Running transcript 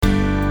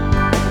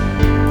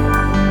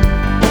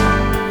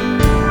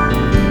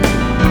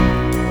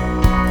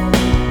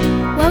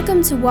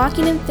Welcome to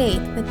Walking in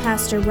Faith with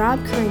Pastor Rob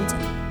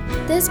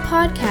Currington. This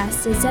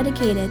podcast is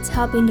dedicated to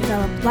helping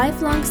develop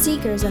lifelong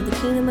seekers of the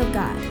kingdom of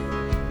God.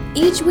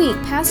 Each week,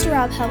 Pastor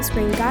Rob helps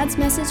bring God's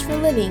message for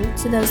living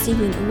to those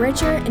seeking a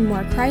richer and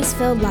more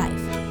Christ-filled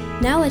life.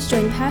 Now let's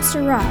join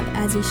Pastor Rob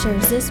as he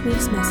shares this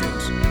week's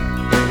message.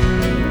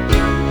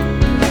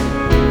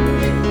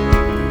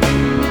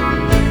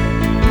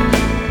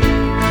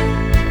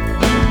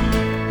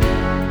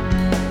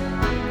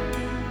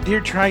 Dear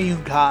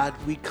Triune God,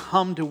 we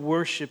come to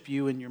worship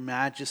you in your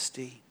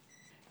majesty.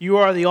 You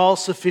are the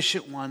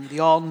all-sufficient one, the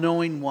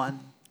all-knowing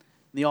one,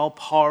 the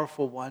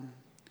all-powerful one,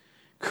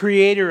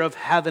 creator of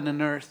heaven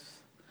and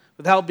earth.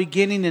 Without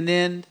beginning and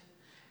end,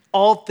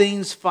 all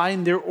things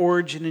find their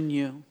origin in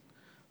you.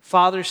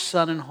 Father,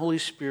 Son, and Holy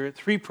Spirit,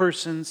 three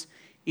persons,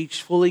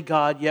 each fully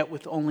God, yet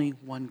with only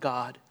one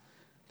God,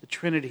 the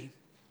Trinity.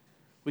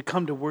 We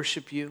come to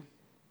worship you.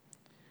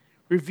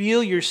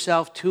 Reveal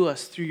yourself to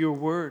us through your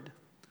word.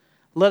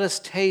 Let us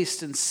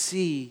taste and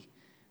see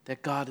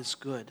that God is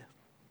good.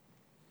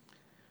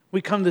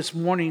 We come this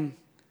morning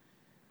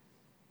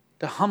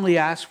to humbly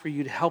ask for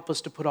you to help us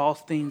to put all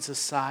things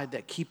aside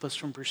that keep us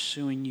from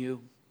pursuing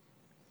you.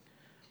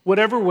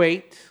 Whatever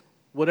weight,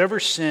 whatever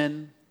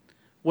sin,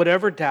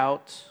 whatever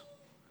doubt,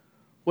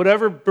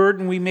 whatever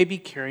burden we may be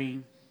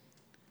carrying,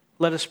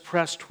 let us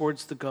press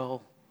towards the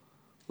goal.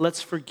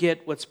 Let's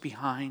forget what's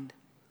behind.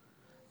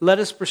 Let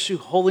us pursue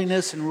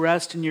holiness and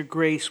rest in your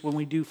grace when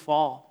we do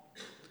fall.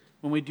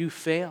 When we do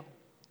fail.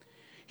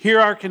 Hear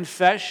our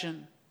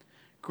confession.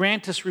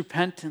 Grant us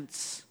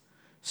repentance.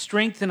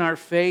 Strengthen our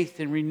faith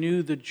and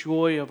renew the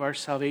joy of our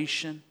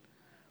salvation.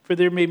 For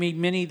there may be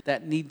many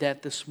that need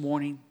that this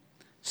morning.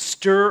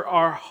 Stir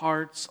our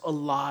hearts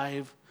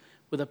alive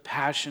with a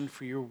passion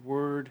for your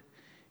word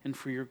and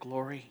for your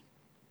glory.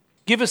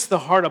 Give us the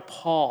heart of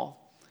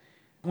Paul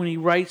when he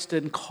writes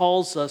and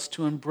calls us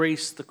to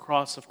embrace the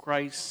cross of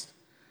Christ.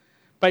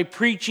 By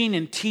preaching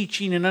and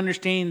teaching and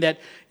understanding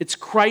that it's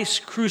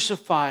Christ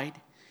crucified.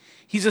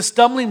 He's a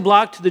stumbling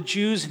block to the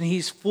Jews and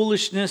he's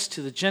foolishness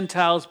to the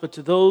Gentiles, but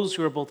to those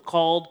who are both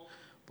called,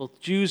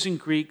 both Jews and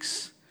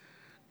Greeks,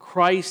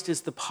 Christ is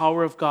the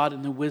power of God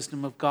and the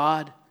wisdom of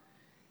God.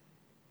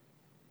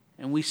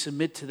 And we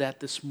submit to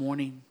that this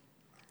morning.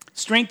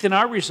 Strengthen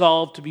our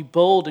resolve to be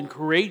bold and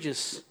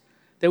courageous,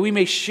 that we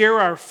may share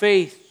our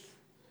faith.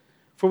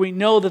 For we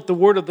know that the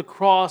word of the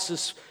cross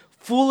is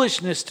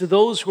foolishness to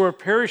those who are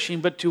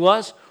perishing, but to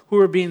us who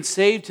are being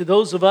saved, to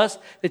those of us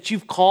that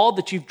you've called,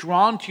 that you've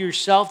drawn to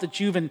yourself, that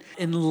you've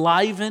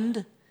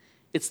enlivened,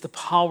 it's the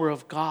power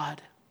of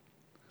God.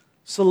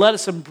 So let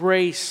us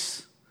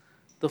embrace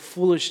the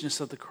foolishness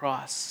of the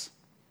cross.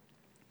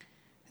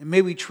 And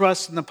may we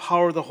trust in the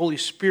power of the Holy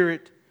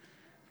Spirit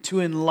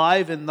to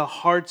enliven the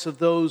hearts of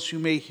those who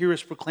may hear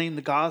us proclaim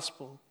the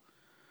gospel.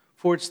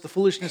 For it's the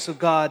foolishness of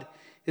God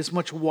is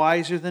much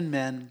wiser than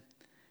men,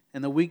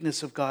 and the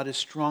weakness of God is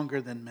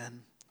stronger than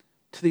men.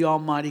 To the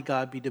Almighty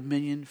God be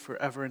dominion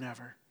forever and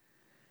ever.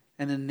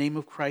 And in the name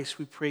of Christ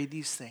we pray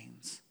these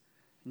things.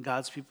 And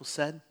God's people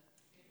said,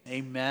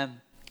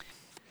 Amen.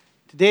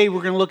 Today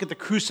we're going to look at the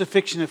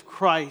crucifixion of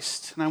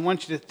Christ. And I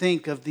want you to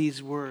think of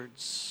these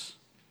words.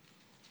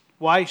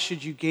 Why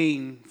should you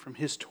gain from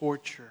his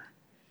torture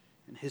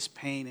and his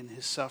pain and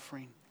his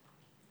suffering?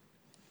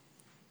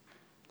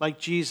 Like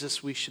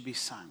Jesus, we should be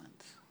silent.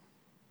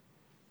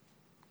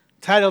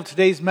 The title of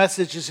today's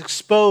message is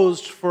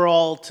Exposed for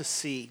All to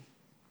See.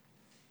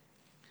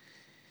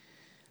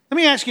 Let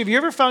me ask you, have you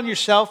ever found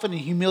yourself in a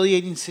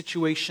humiliating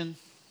situation?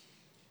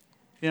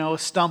 You know, a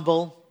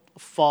stumble, a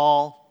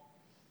fall,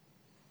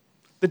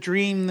 the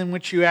dream in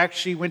which you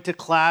actually went to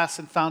class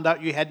and found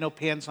out you had no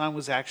pants on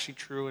was actually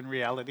true in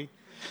reality?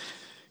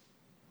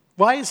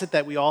 Why is it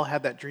that we all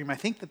have that dream? I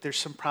think that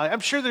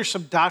I'm sure there's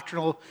some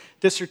doctrinal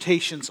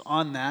dissertations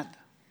on that.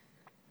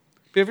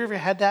 But have you ever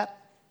had that?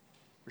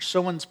 Where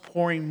someone's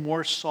pouring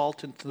more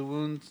salt into the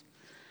wounds.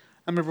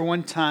 I remember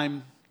one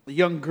time, a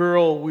young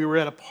girl, we were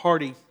at a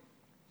party. It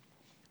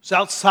was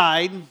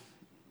outside.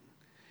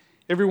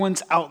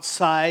 Everyone's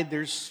outside.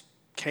 There's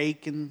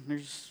cake and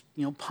there's,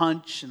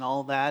 punch and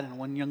all that. And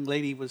one young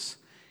lady was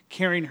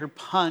carrying her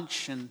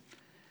punch and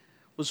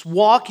was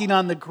walking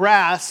on the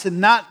grass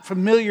and not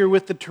familiar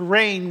with the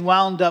terrain,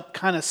 wound up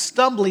kind of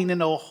stumbling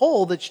into a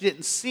hole that she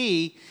didn't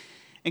see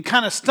and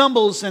kind of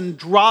stumbles and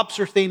drops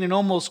her thing and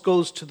almost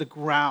goes to the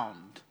ground.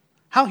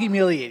 How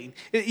humiliating.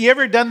 You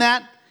ever done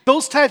that?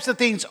 Those types of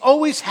things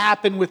always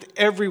happen with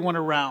everyone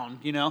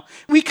around,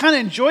 We kind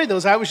of enjoy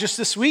those. I was just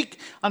this week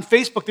on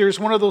Facebook, there's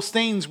one of those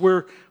things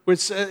where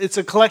it's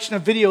a collection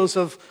of videos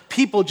of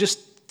people just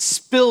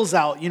spills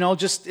out,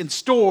 just in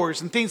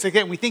stores and things like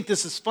that. And we think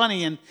this is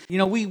funny. And,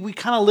 we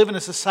kind of live in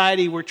a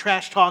society where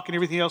trash talk and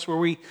everything else where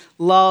we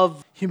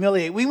love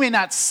humiliate. We may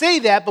not say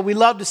that, but we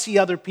love to see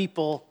other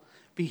people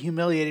be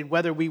humiliated,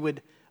 whether we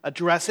would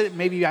address it.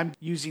 Maybe I'm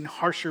using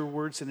harsher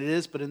words than it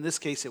is, but in this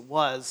case it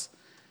was.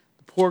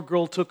 The poor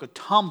girl took a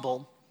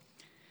tumble.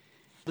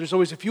 There's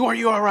always a few, are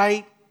you all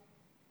right?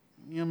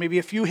 Maybe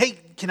a few, hey,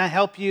 can I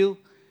help you?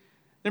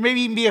 There may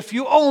even be a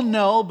few, oh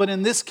no, but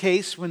in this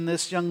case, when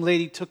this young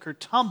lady took her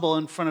tumble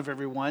in front of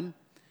everyone,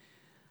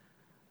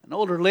 an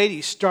older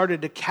lady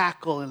started to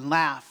cackle and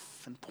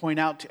laugh and point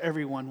out to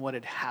everyone what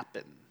had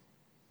happened.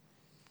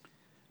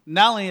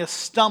 Not only a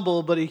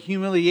stumble, but a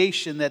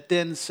humiliation that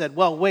then said,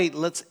 well, wait,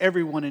 let's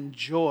everyone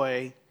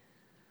enjoy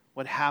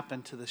what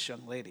happened to this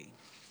young lady.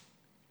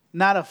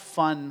 Not a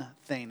fun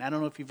thing. I don't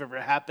know if you've ever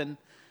have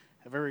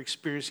ever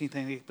experienced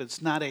anything like that, but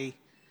it's not a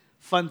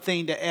fun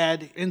thing to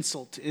add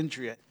insult to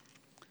injury.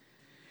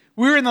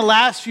 We're in the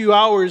last few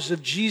hours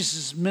of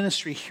Jesus'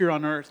 ministry here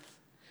on earth.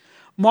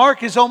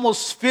 Mark is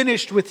almost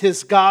finished with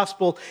his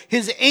gospel.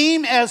 His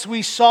aim, as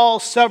we saw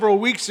several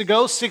weeks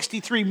ago,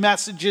 63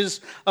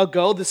 messages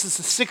ago, this is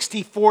the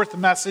 64th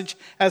message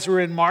as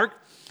we're in Mark.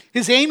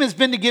 His aim has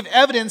been to give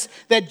evidence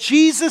that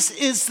Jesus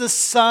is the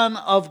Son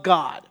of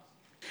God.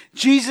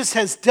 Jesus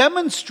has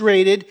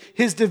demonstrated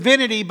his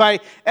divinity by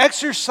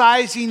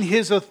exercising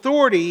his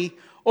authority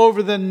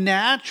over the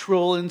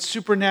natural and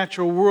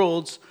supernatural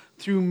worlds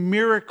through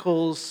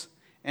miracles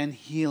and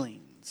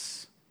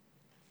healings.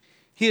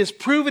 He has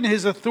proven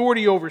his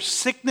authority over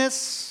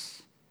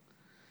sickness,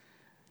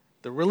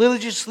 the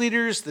religious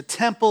leaders, the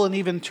temple, and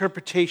even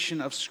interpretation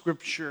of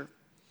Scripture.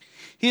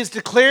 He has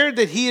declared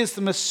that he is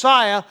the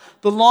Messiah,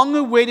 the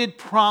long-awaited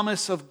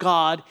promise of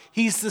God.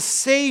 He's the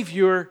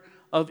Savior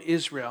of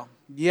Israel.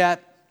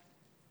 Yet,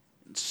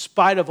 in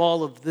spite of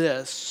all of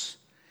this,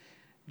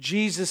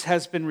 Jesus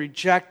has been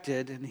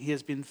rejected and he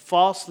has been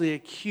falsely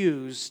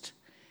accused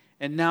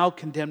and now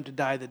condemned to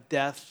die the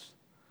death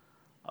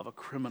of a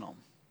criminal.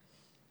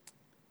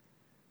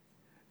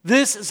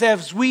 This,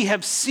 as we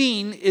have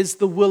seen, is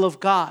the will of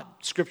God.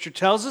 Scripture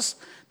tells us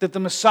that the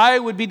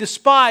Messiah would be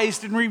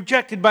despised and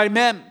rejected by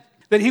men,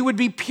 that he would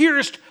be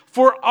pierced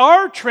for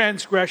our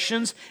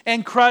transgressions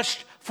and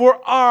crushed for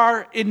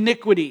our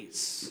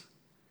iniquities.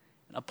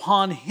 And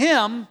upon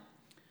him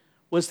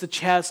was the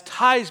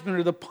chastisement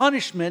or the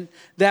punishment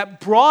that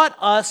brought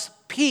us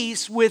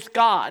peace with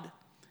God.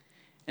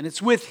 And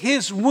it's with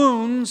his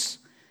wounds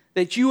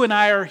that you and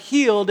I are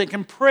healed and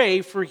can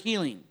pray for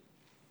healing.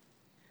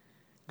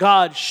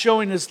 God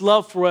showing his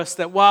love for us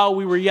that while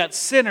we were yet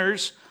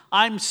sinners,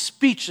 I'm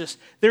speechless.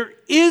 There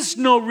is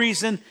no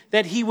reason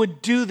that he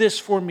would do this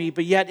for me,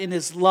 but yet in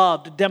his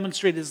love, to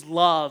demonstrate his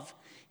love,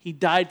 he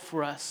died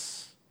for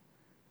us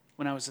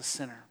when I was a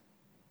sinner.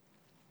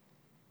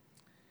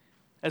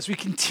 As we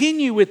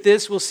continue with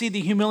this, we'll see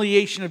the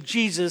humiliation of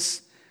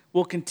Jesus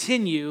will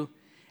continue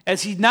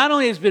as he not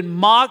only has been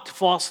mocked,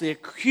 falsely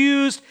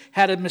accused,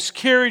 had a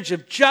miscarriage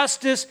of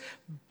justice,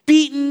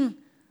 beaten,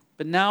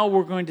 but now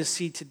we're going to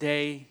see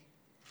today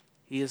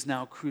he is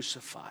now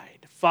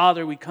crucified.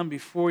 Father, we come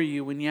before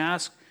you when you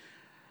ask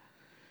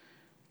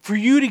for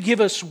you to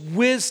give us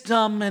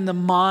wisdom and the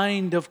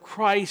mind of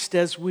Christ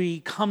as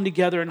we come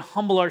together and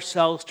humble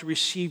ourselves to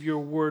receive your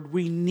word.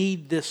 We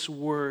need this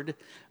word.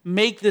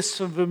 Make this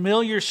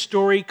familiar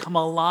story come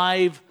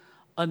alive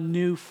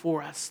anew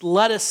for us.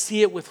 Let us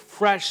see it with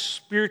fresh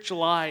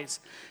spiritual eyes.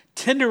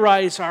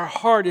 Tenderize our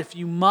heart if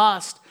you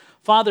must.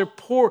 Father,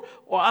 pour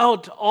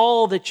out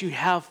all that you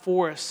have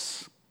for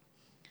us.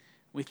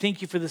 We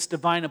thank you for this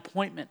divine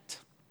appointment.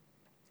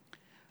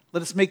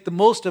 Let us make the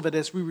most of it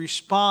as we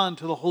respond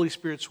to the Holy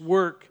Spirit's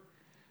work.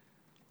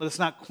 Let us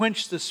not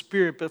quench the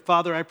Spirit, but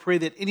Father, I pray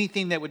that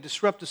anything that would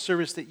disrupt the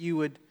service, that you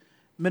would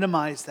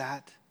minimize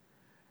that.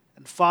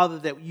 And Father,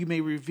 that you may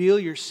reveal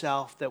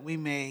yourself, that we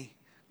may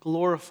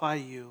glorify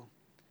you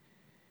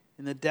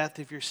in the death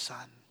of your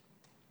Son.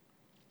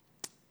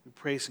 We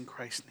praise in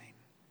Christ's name.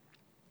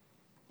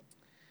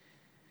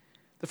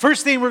 The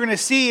first thing we're going to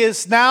see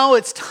is now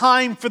it's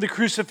time for the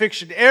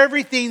crucifixion.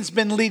 Everything's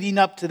been leading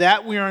up to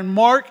that. We are in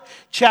Mark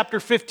chapter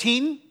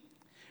 15.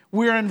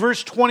 We are in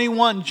verse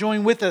 21.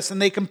 Join with us.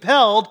 And they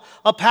compelled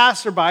a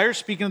passerby,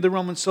 speaking of the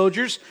Roman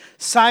soldiers,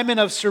 Simon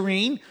of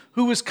Cyrene,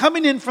 who was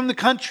coming in from the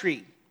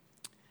country.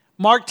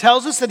 Mark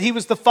tells us that he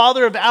was the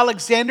father of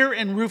Alexander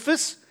and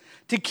Rufus,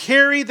 to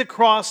carry the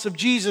cross of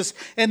Jesus.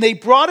 And they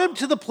brought him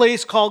to the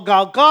place called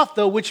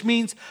Golgotha, which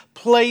means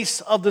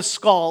place of the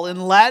skull. In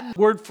Latin,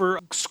 word for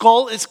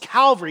skull is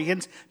Calvary.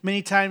 Hence,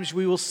 many times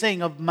we will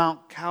sing of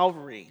Mount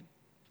Calvary.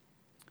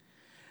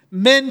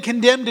 Men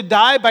condemned to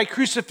die by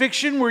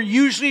crucifixion were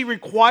usually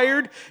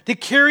required to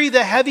carry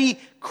the heavy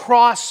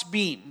cross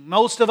beam.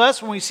 Most of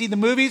us, when we see the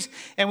movies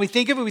and we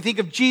think of it, we think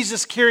of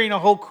Jesus carrying a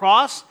whole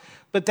cross.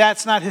 But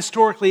that's not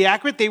historically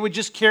accurate. They would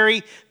just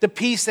carry the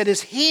piece that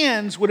his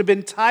hands would have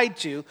been tied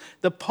to.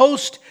 The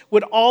post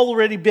would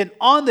already been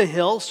on the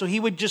hill, so he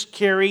would just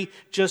carry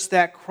just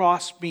that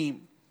cross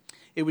beam.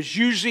 It was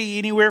usually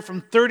anywhere from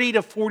 30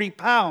 to 40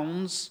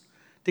 pounds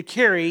to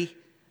carry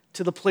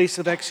to the place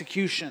of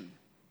execution.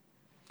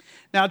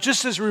 Now,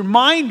 just as a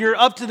reminder,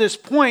 up to this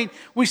point,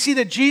 we see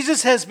that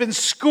Jesus has been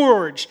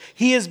scourged.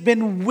 He has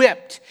been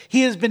whipped.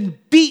 He has been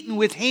beaten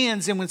with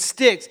hands and with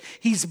sticks.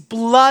 He's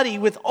bloody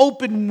with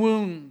open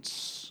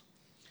wounds.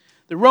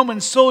 The Roman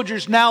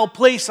soldiers now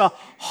place a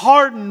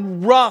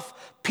hardened, rough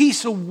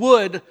piece of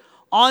wood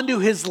onto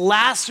his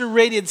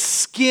lacerated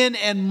skin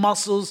and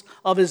muscles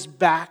of his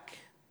back.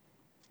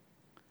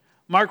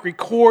 Mark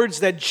records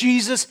that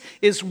Jesus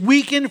is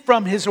weakened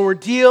from his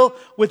ordeal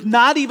with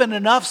not even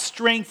enough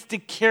strength to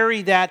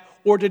carry that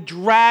or to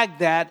drag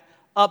that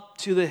up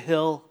to the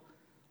hill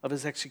of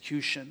his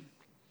execution.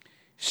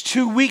 He's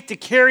too weak to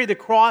carry the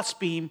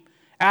crossbeam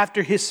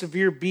after his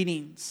severe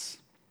beatings.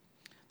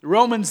 The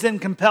Romans then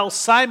compel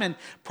Simon,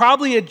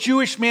 probably a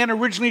Jewish man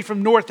originally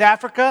from North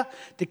Africa,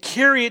 to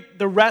carry it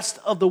the rest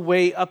of the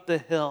way up the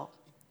hill.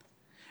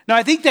 Now,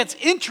 I think that's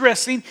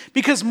interesting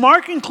because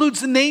Mark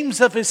includes the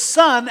names of his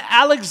son,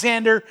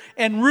 Alexander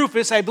and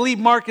Rufus. I believe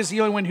Mark is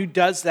the only one who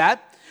does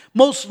that.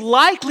 Most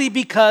likely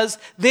because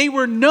they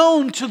were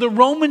known to the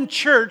Roman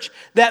church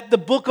that the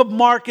book of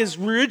Mark is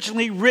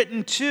originally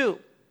written to.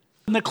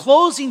 In the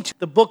closing to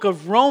the book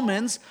of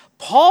Romans,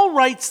 Paul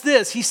writes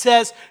this. He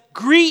says,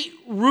 "Greet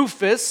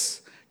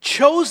Rufus,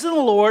 chosen of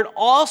the Lord,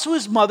 also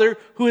his mother,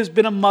 who has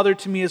been a mother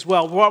to me as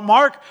well."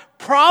 Mark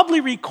probably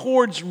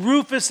records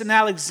Rufus and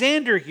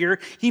Alexander here.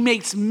 He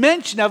makes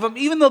mention of them,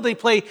 even though they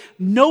play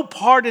no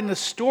part in the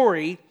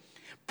story.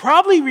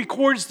 Probably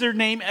records their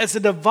name as a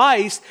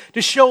device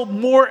to show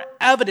more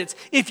evidence.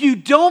 If you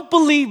don't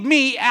believe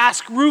me,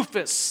 ask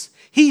Rufus.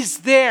 He's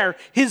there.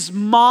 His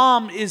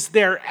mom is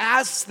there.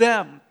 Ask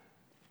them.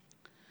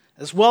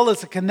 As well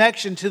as a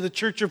connection to the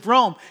Church of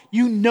Rome.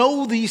 You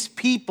know these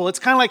people. It's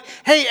kind of like,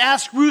 hey,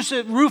 ask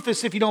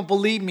Rufus if you don't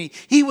believe me.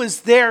 He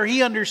was there.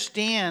 He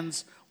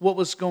understands what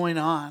was going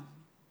on.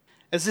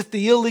 As if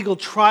the illegal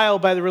trial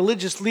by the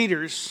religious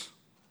leaders,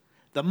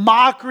 the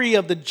mockery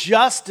of the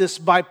justice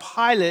by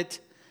Pilate,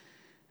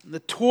 and the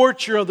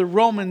torture of the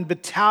Roman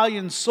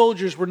battalion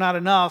soldiers were not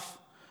enough,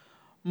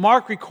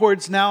 Mark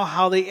records now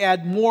how they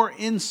add more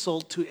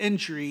insult to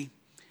injury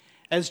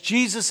as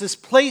Jesus is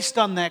placed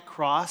on that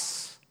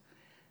cross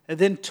and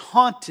then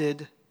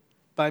taunted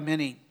by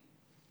many.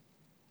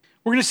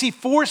 We're going to see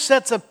 4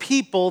 sets of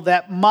people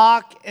that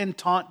mock and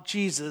taunt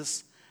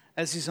Jesus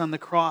as he's on the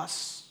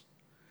cross.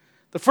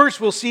 The first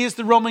we'll see is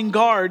the Roman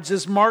guards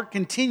as Mark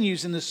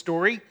continues in the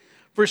story.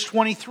 Verse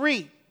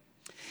 23.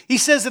 He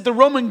says that the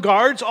Roman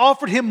guards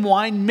offered him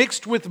wine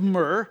mixed with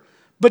myrrh,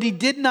 but he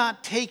did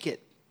not take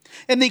it.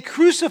 And they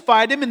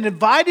crucified him and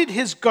divided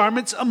his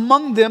garments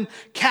among them,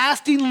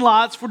 casting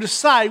lots for to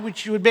decide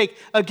which he would make.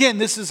 Again,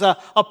 this is a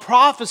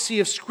prophecy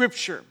of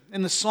Scripture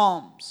in the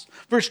Psalms.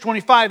 Verse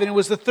 25, and it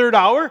was the 3rd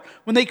hour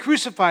when they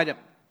crucified him.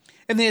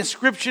 And the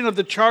inscription of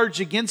the charge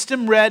against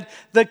him read,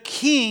 "The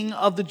King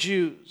of the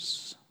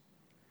Jews."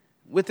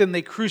 With him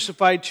they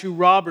crucified 2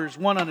 robbers,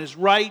 one on his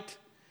right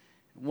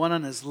and one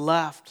on his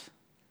left.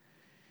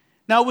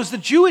 Now it was the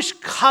Jewish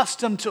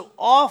custom to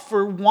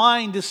offer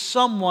wine to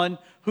someone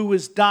who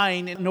was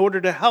dying in order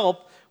to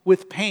help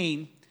with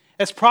pain.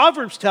 As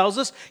Proverbs tells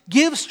us,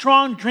 give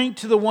strong drink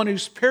to the one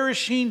who's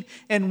perishing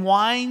and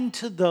wine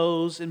to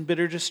those in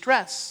bitter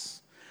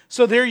distress.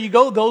 So there you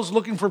go. Those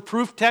looking for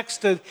proof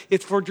text,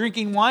 it's for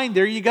drinking wine,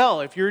 there you go.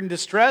 If you're in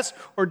distress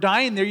or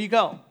dying, there you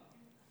go.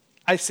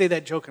 I say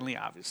that jokingly,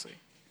 obviously.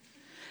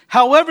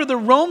 However, the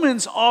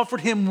Romans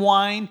offered him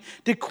wine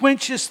to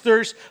quench his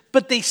thirst,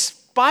 but they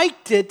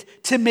spiked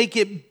it to make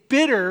it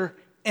bitter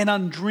and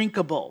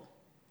undrinkable.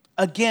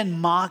 Again,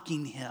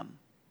 mocking him.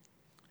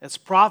 As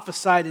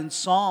prophesied in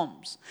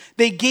Psalms.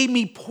 They gave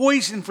me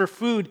poison for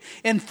food,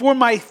 and for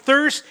my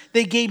thirst,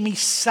 they gave me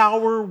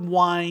sour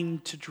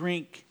wine to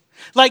drink.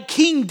 Like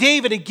King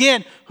David,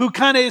 again, who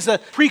kind of is a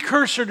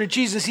precursor to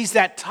Jesus. He's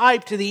that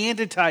type to the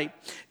antitype.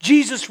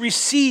 Jesus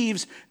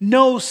receives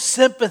no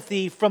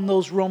sympathy from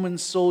those Roman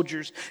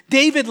soldiers.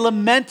 David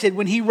lamented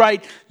when he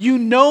writes, "You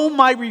know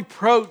my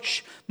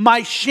reproach,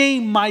 my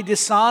shame, my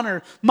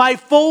dishonor. My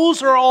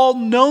foes are all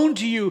known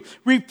to you.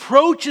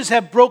 Reproaches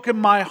have broken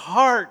my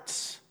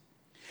heart."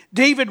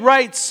 David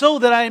writes, "So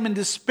that I am in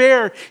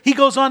despair." He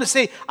goes on to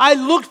say, "I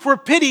looked for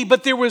pity,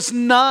 but there was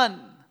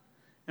none.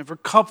 And for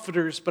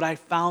comforters, but I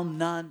found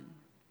none."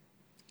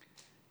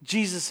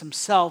 Jesus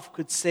himself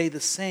could say the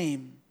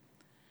same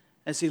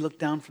as he looked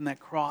down from that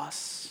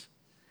cross.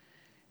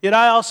 Yet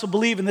I also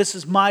believe, and this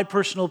is my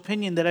personal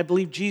opinion, that I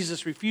believe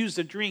Jesus refused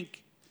to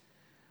drink,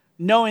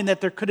 knowing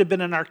that there could have been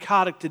a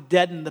narcotic to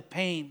deaden the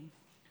pain,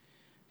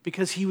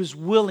 because he was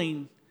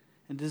willing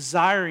and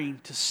desiring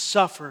to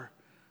suffer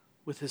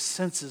with his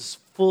senses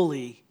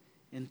fully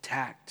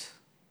intact.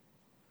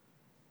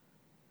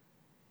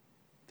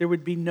 There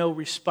would be no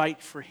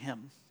respite for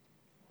him.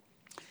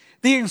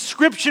 The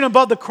inscription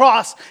above the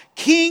cross,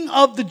 "King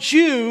of the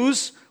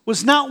Jews,"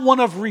 was not one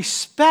of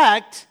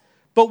respect,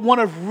 but one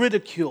of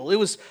ridicule. It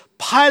was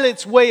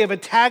Pilate's way of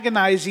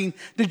antagonizing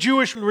the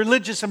Jewish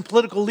religious and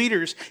political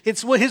leaders.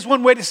 It's his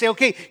one way to say,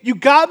 okay, you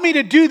got me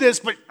to do this,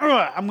 but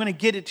I'm going to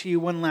get it to you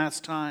one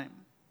last time.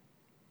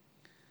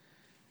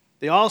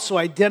 They also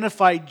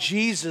identified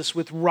Jesus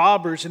with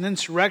robbers and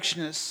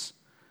insurrectionists,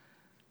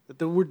 that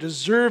they were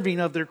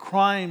deserving of their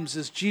crimes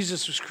as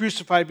Jesus was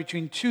crucified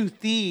between 2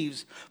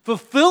 thieves,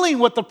 fulfilling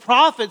what the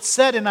prophet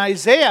said in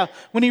Isaiah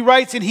when he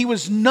writes, "And he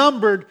was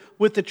numbered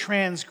with the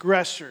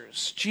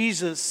transgressors."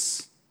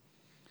 Jesus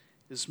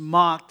is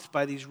mocked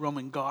by these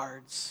Roman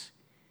guards.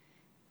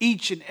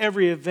 Each and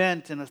every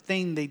event and a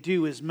thing they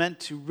do is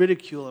meant to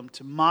ridicule him,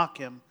 to mock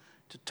him,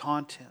 to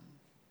taunt him.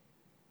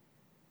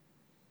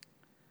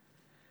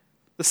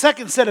 The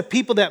second set of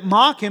people that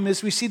mock him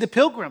is we see the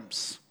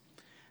pilgrims.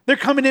 They're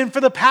coming in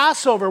for the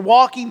Passover,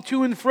 walking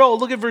to and fro.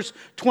 Look at verse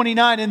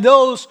 29. And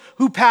those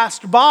who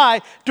passed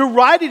by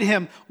derided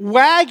him,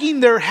 wagging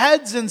their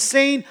heads and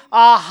saying,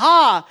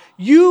 "Aha,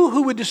 you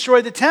who would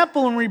destroy the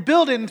temple and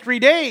rebuild it in 3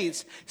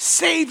 days,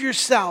 save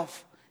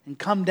yourself and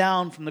come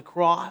down from the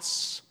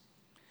cross."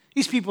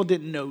 These people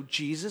didn't know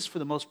Jesus for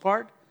the most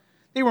part.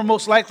 They were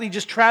most likely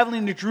just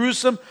traveling to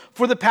Jerusalem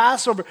for the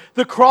Passover.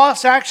 The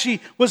cross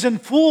actually was in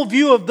full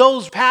view of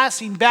those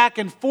passing back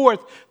and forth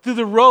through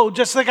the road,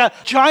 just like a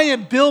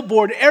giant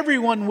billboard.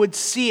 Everyone would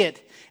see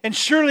it. And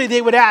surely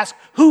they would ask,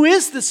 who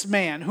is this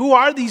man? Who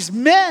are these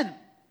men?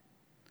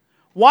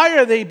 Why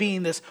are they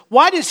being this?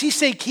 Why does he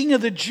say King of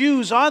the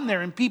Jews on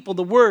there? And people,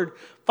 the word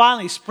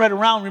finally spread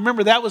around.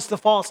 Remember, that was the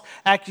false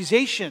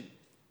accusation,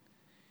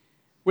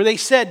 where they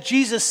said,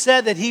 Jesus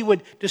said that he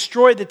would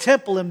destroy the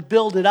temple and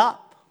build it up.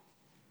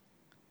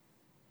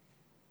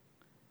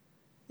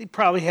 They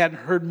probably hadn't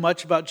heard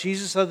much about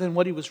Jesus other than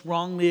what he was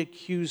wrongly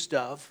accused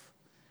of.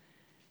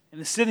 And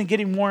instead of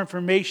getting more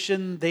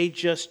information, they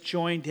just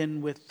joined in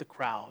with the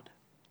crowd.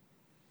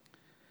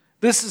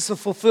 This is the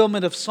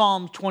fulfillment of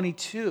Psalm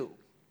 22,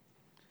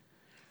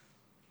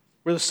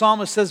 where the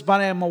psalmist says,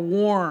 "But I am a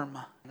worm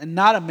and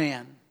not a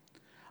man.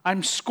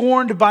 I'm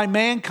scorned by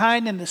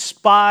mankind and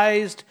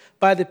despised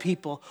by the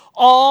people.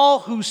 All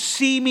who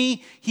see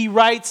me," he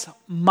writes,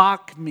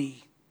 "mock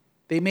me.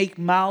 They make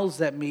mouths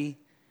at me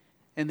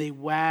and they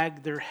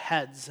wag their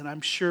heads." And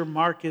I'm sure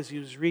Mark, as he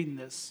was reading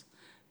this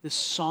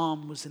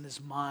psalm was in his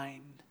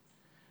mind.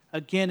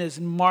 Again, as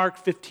in Mark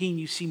 15,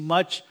 you see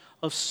much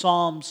of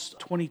Psalms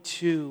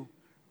 22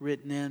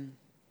 written in.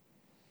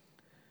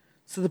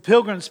 So the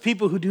pilgrims,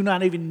 people who do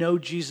not even know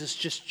Jesus,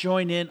 just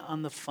join in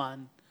on the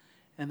fun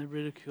and the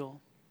ridicule.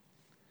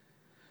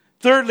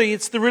 Thirdly,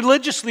 it's the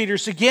religious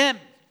leaders again.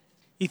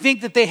 You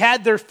think that they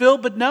had their fill,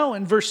 but no.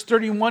 In verse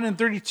 31 and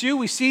 32,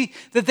 we see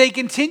that they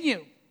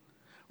continue,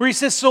 where he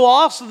says, "So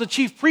also the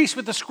chief priests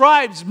with the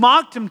scribes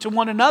mocked him to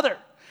one another,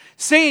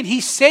 saying, he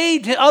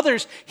saved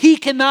others. He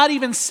cannot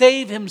even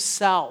save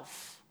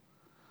himself.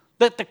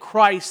 Let the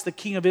Christ, the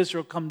King of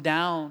Israel, come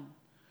down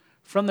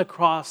from the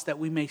cross that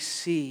we may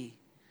see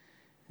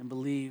and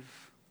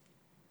believe."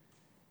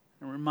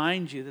 And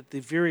remind you that the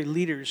very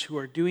leaders who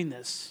are doing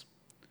this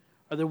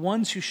are the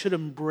ones who should have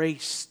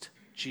embraced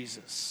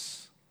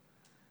Jesus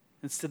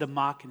instead of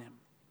mocking him.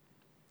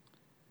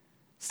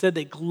 Instead,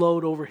 they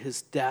gloat over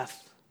his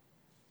death.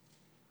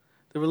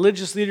 The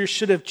religious leaders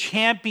should have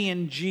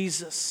championed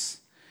Jesus.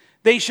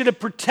 They should have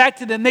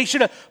protected him. They should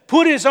have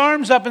put his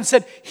arms up and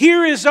said,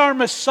 "Here is our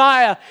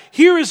Messiah.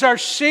 Here is our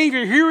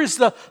Savior. Here is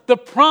the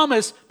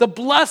promise, the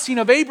blessing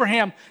of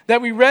Abraham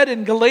that we read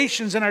in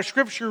Galatians in our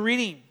scripture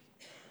reading."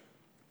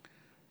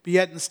 But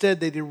yet instead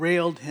they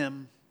derailed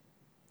him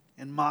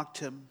and mocked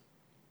him.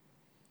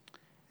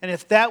 And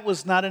if that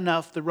was not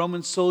enough, the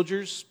Roman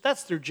soldiers,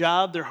 that's their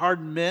job. They're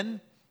hardened men.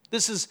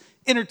 This is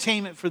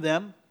entertainment for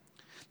them.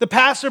 The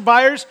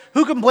passerbyers,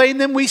 who can blame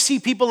them? We see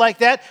people like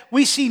that.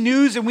 We see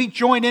news and we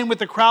join in with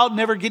the crowd,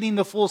 never getting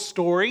the full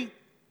story.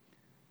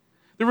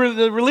 The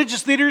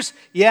religious leaders,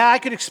 yeah, I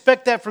could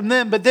expect that from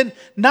them. But then,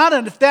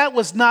 if that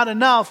was not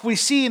enough, we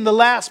see in the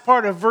last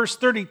part of verse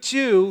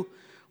 32,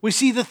 we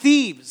see the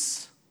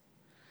thieves.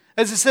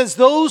 As it says,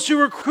 "Those who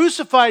were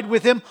crucified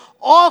with him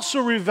also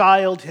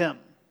reviled him."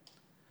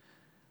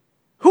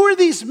 Who are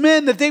these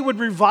men that they would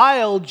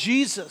revile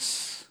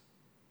Jesus?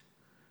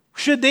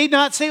 Should they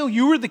not say, "Oh,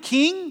 you were the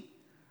king?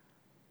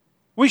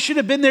 We should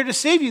have been there to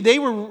save you"? They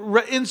were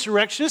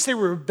insurrectionists. They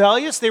were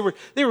rebellious. They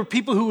were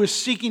people who were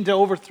seeking to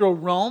overthrow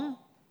Rome.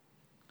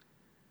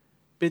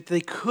 But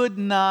they could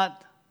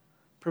not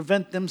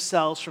prevent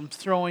themselves from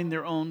throwing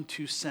their own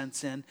 2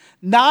 cents in,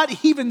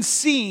 not even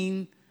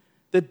seeing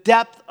the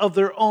depth of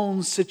their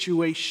own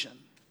situation.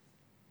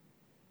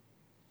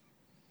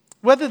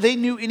 Whether they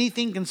knew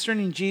anything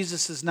concerning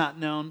Jesus is not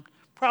known.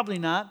 Probably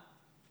not.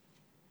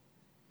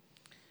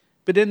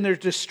 But in their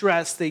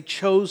distress, they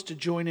chose to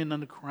join in on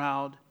the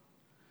crowd.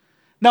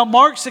 Now,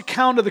 Mark's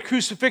account of the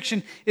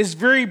crucifixion is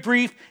very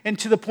brief and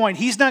to the point.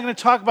 He's not going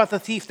to talk about the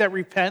thief that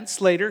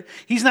repents later.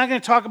 He's not going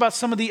to talk about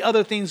some of the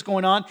other things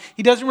going on.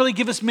 He doesn't really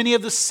give us many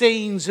of the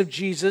sayings of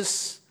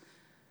Jesus.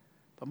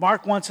 But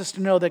Mark wants us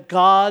to know that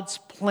God's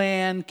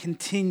plan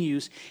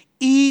continues.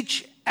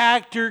 Each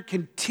actor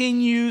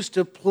continues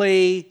to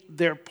play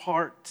their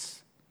parts.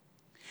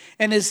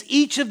 And as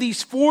each of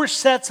these 4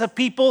 sets of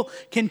people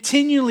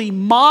continually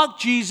mock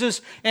Jesus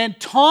and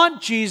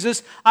taunt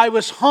Jesus, I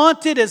was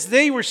haunted as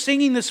they were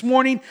singing this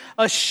morning,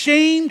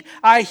 "Ashamed,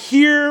 I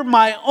hear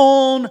my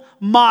own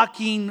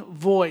mocking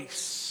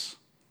voice."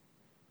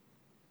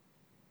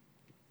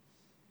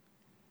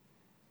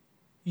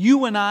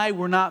 You and I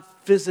were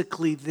not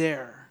physically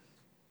there,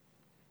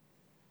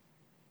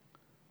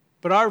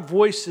 but our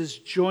voices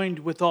joined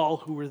with all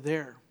who were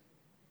there.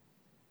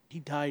 He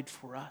died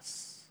for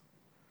us.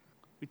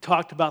 We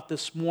talked about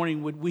this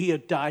morning, would we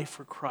die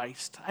for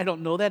Christ? I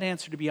don't know that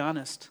answer, to be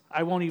honest.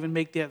 I won't even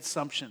make that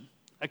assumption.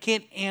 I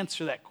can't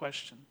answer that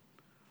question.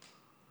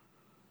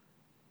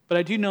 But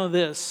I do know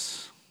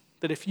this,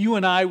 that if you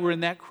and I were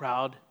in that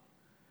crowd,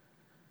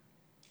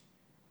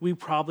 we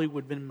probably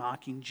would have been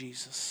mocking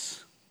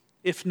Jesus.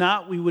 If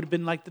not, we would have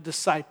been like the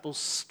disciples,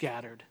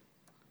 scattered.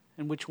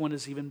 And which one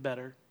is even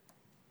better?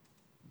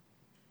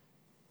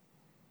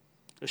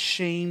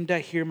 Ashamed, I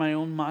hear my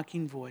own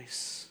mocking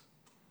voice.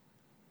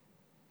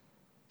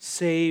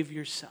 Save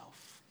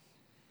yourself.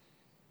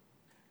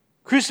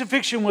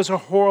 Crucifixion was a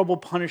horrible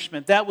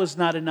punishment. That was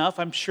not enough.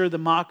 I'm sure the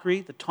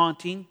mockery, the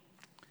taunting,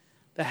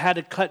 that had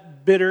to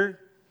cut bitter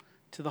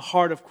to the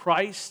heart of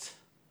Christ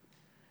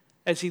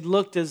as he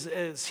looked,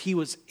 as he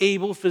was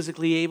able,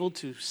 physically able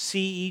to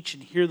see each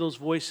and hear those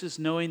voices,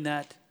 knowing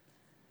that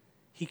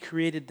he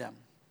created them,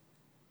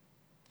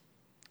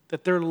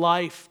 that their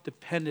life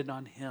depended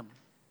on him.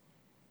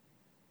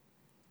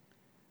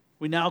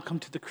 We now come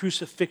to the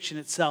crucifixion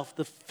itself,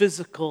 the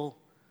physical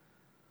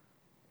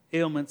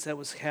ailments that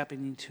was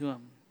happening to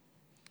him.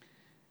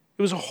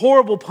 It was a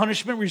horrible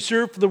punishment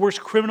reserved for the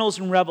worst criminals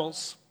and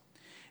rebels.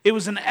 It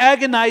was an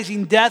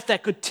agonizing death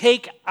that could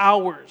take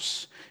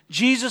hours.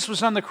 Jesus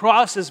was on the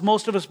cross, as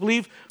most of us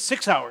believe,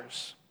 6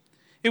 hours.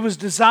 It was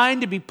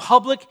designed to be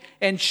public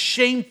and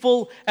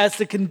shameful as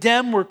the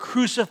condemned were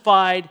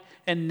crucified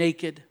and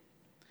naked.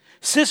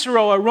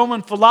 Cicero, a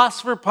Roman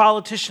philosopher,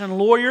 politician, and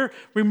lawyer,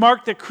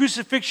 remarked that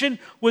crucifixion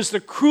was the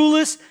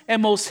cruelest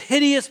and most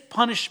hideous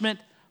punishment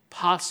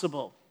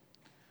possible.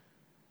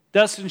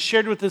 Dustin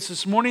shared with us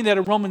this morning that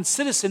a Roman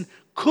citizen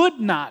could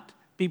not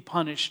be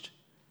punished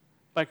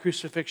by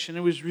crucifixion.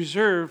 It was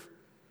reserved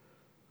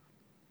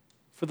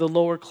for the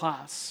lower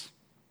class.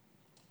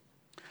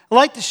 I'd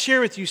like to share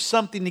with you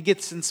something to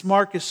get, since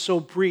Mark is so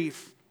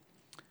brief.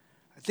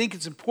 I think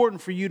it's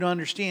important for you to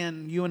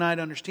understand, you and I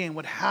to understand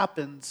what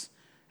happens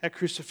at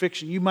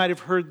crucifixion. You might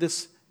have heard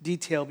this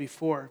detail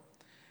before.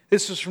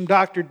 This is from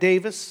Dr.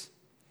 Davis.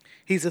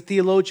 He's a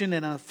theologian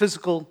and a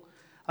physical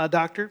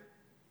doctor.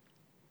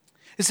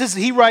 It says,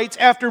 he writes,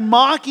 after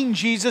mocking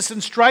Jesus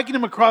and striking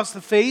him across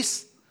the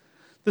face,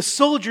 the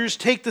soldiers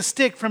take the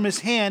stick from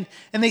his hand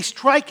and they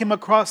strike him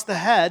across the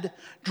head,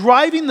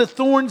 driving the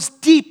thorns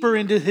deeper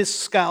into his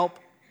scalp.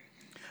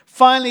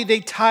 Finally, they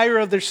tire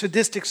of their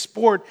sadistic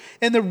sport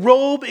and the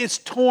robe is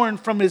torn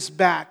from his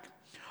back.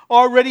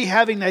 Already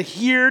having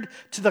adhered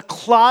to the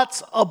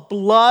clots of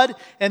blood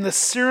and the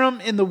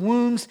serum in the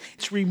wounds,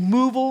 its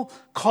removal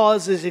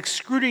causes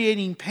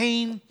excruciating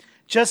pain,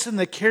 just in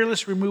the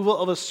careless removal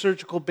of a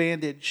surgical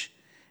bandage,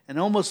 and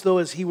almost though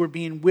as he were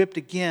being whipped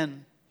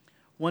again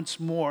once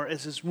more,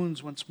 as his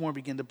wounds once more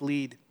begin to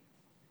bleed.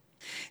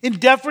 In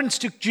deference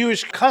to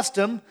Jewish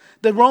custom,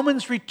 the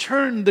Romans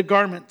returned the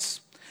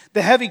garments.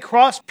 The heavy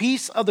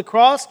piece of the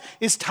cross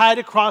is tied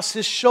across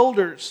his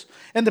shoulders.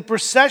 And the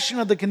procession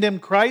of the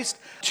condemned Christ,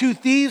 2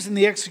 thieves in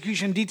the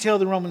execution detail of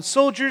the Roman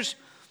soldiers,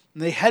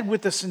 and they head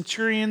with the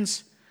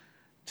centurions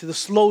to the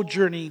slow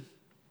journey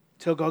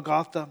to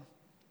Golgotha.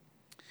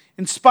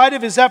 In spite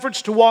of his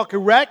efforts to walk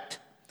erect,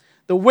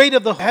 the weight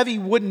of the heavy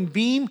wooden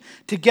beam,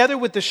 together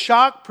with the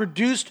shock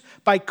produced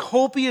by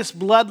copious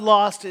blood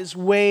loss, is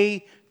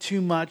way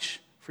too much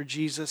for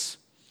Jesus.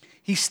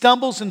 He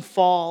stumbles and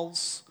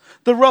falls.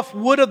 The rough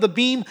wood of the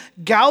beam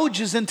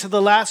gouges into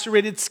the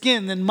lacerated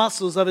skin and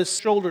muscles of his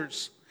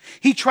shoulders.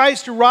 He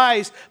tries to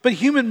rise, but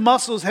human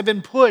muscles have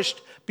been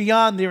pushed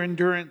beyond their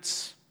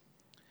endurance.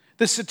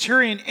 The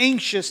centurion,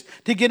 anxious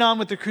to get on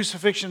with the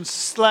crucifixion,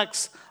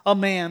 selects a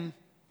man,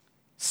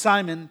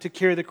 Simon, to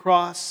carry the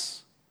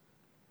cross.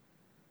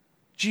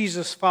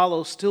 Jesus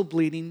follows, still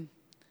bleeding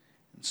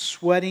and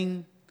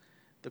sweating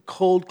the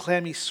cold,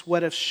 clammy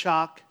sweat of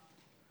shock,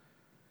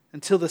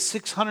 until the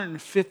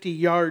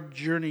 650-yard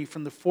journey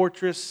from the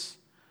fortress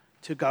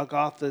to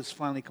Golgotha is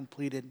finally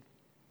completed.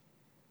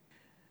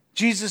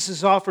 Jesus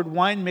is offered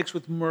wine mixed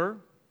with myrrh,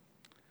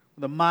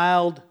 with a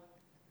mild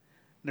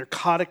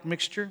narcotic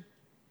mixture.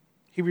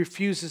 He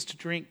refuses to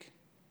drink.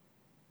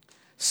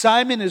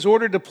 Simon is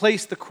ordered to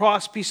place the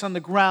crosspiece on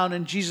the ground,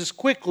 and Jesus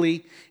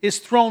quickly is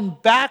thrown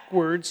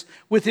backwards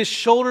with his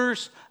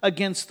shoulders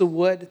against the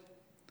wood.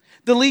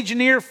 The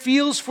legionnaire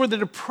feels for the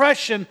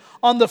depression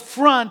on the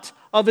front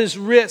of his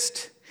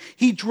wrist.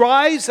 He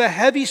drives a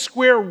heavy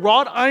square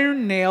wrought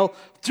iron nail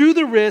through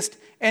the wrist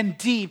and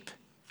deep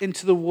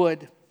into the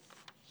wood.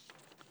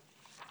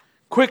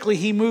 Quickly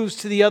he moves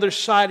to the other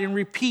side and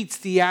repeats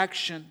the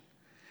action,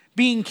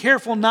 being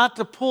careful not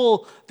to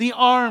pull the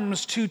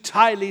arms too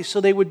tightly so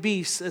they would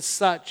be as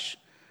such,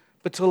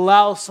 but to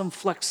allow some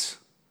flex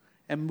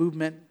and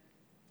movement.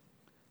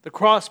 The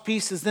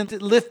crosspiece is then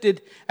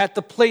lifted at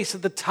the place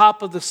at the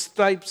top of the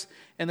stripes,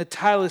 and the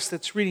talus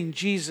that's reading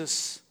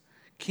Jesus,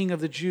 King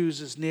of the Jews,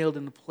 is nailed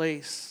into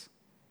place.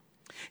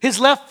 His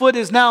left foot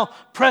is now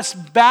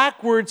pressed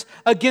backwards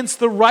against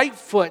the right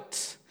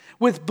foot.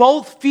 With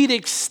both feet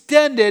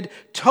extended,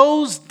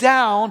 toes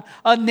down,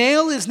 a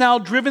nail is now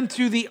driven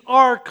through the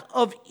arc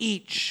of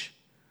each,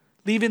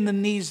 leaving the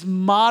knees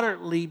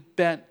moderately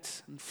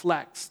bent and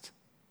flexed.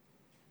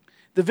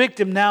 The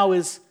victim now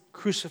is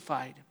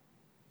crucified.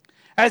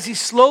 As he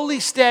slowly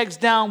stags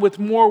down with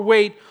more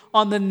weight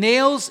on the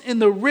nails in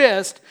the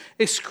wrist,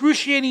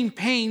 excruciating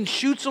pain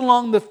shoots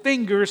along the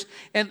fingers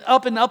and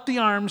up the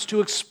arms to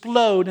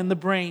explode in the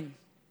brain.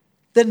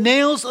 The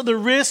nails of the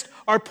wrist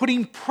are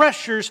putting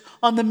pressures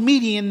on the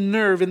median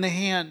nerve in the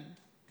hand.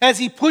 As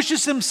he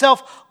pushes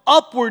himself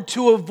upward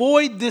to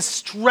avoid this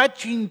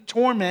stretching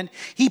torment,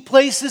 he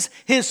places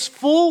his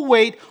full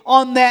weight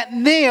on that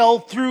nail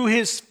through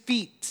his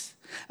feet.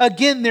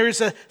 Again, there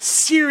is a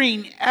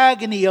searing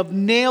agony of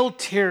nail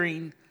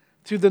tearing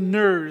through the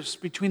nerves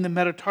between the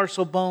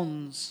metatarsal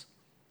bones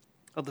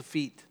of the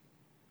feet.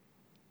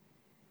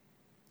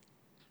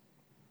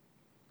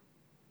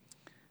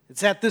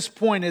 It's at this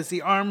point, as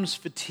the arms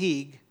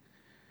fatigue,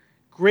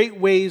 great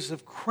waves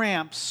of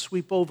cramps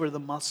sweep over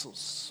the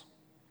muscles.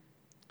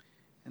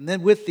 And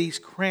then with these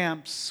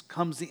cramps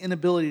comes the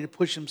inability to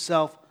push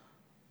himself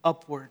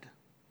upward.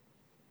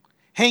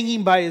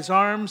 Hanging by his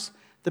arms,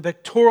 the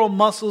pectoral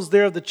muscles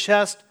there of the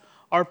chest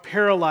are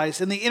paralyzed.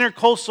 And the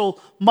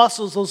intercostal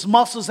muscles, those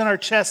muscles in our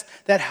chest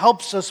that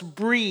helps us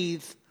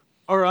breathe,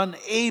 are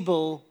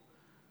unable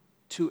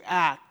to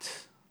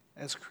act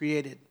as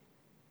created.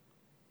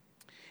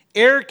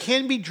 Air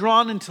can be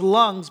drawn into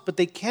lungs, but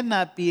they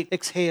cannot be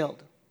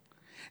exhaled.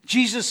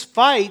 Jesus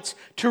fights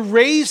to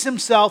raise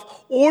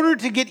himself in order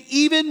to get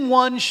even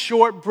one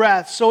short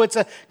breath. So it's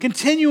a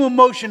continual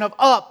motion of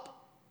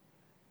up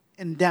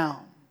and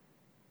down,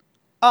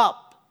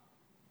 up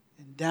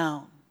and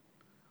down,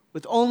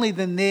 with only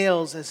the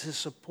nails as his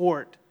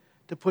support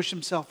to push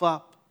himself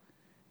up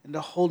and to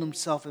hold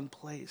himself in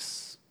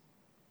place.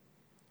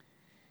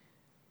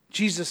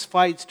 Jesus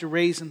fights to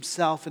raise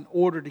himself in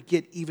order to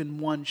get even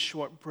one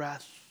short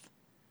breath.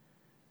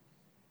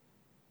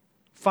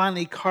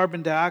 Finally,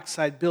 carbon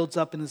dioxide builds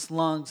up in his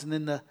lungs and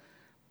in the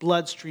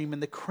bloodstream,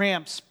 and the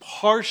cramps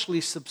partially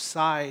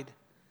subside.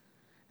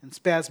 And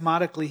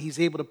spasmodically, he's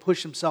able to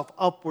push himself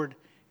upward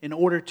in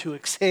order to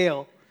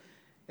exhale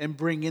and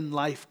bring in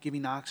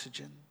life-giving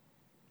oxygen.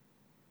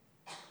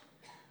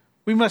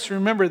 We must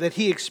remember that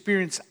he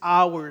experienced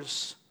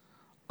hours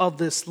of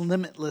this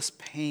limitless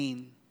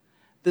pain,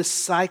 this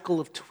cycle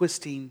of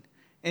twisting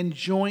and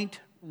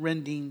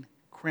joint-rending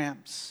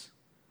cramps.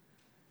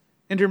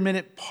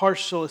 Intermittent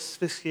partial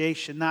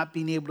asphyxiation, not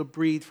being able to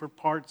breathe for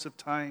parts of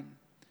time.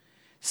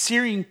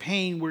 Searing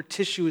pain where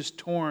tissue is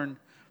torn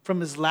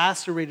from his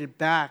lacerated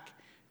back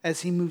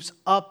as he moves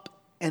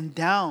up and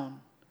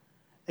down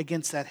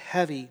against that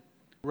heavy,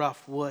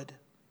 rough wood.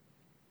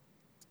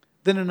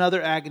 Then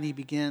another agony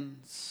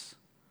begins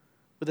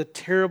with a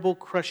terrible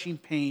crushing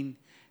pain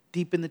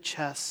deep in the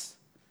chest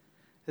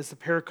as the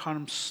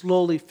pericardium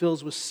slowly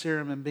fills with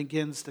serum and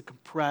begins to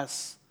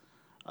compress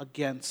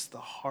against the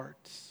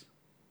heart.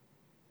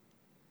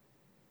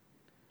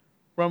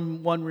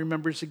 One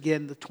remembers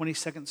again the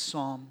 22nd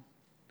Psalm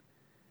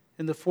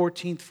in the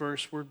 14th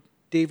verse where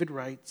David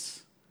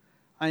writes,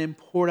 I am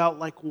poured out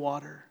like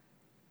water,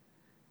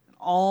 and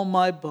all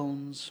my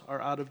bones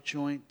are out of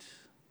joint.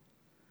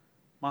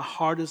 My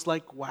heart is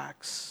like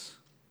wax,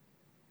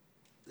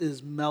 it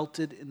is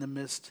melted in the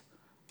midst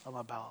of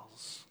my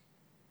bowels.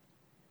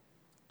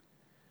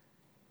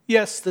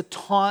 Yes, the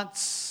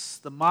taunts,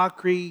 the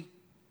mockery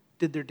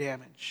did their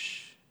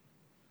damage.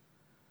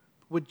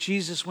 What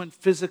Jesus went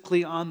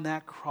physically on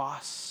that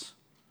cross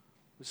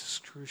was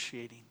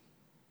excruciating.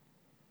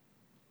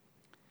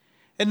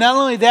 And not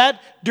only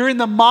that, during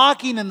the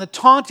mocking and the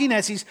taunting,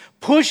 as he's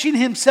pushing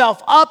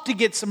himself up to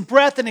get some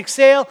breath and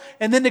exhale,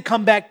 and then to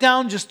come back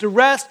down just to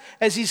rest,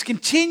 as he's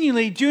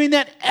continually doing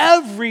that,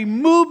 every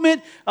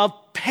movement of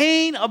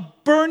pain,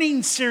 of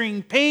burning,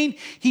 searing pain,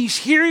 he's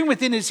hearing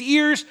within his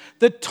ears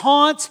the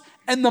taunts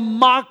and the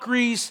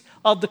mockeries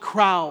of the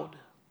crowd.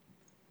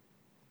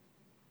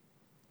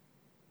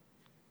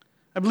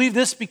 I believe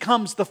this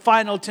becomes the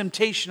final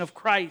temptation of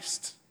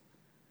Christ.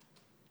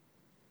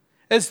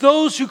 As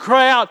those who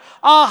cry out,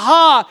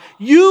 aha,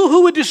 you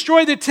who would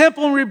destroy the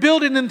temple and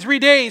rebuild it in 3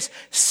 days,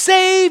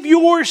 save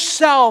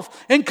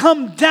yourself and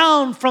come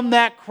down from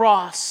that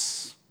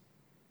cross.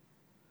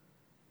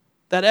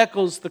 That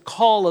echoes the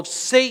call of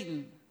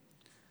Satan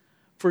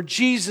for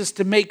Jesus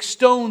to make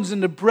stones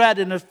into bread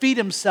and to feed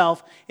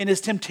himself in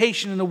his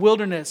temptation in the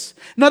wilderness.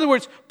 In other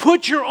words,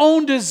 put your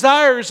own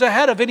desires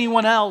ahead of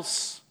anyone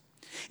else.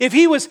 If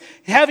he was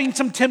having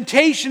some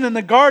temptation in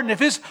the garden, if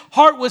his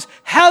heart was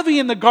heavy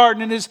in the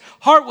garden and his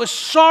heart was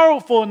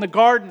sorrowful in the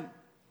garden,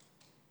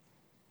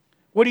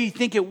 what do you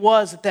think it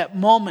was at that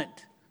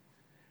moment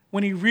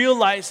when he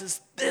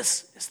realizes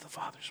this is the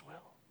Father's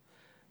will?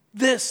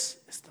 This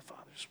is the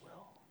Father's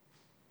will.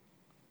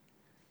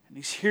 And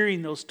he's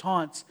hearing those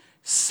taunts,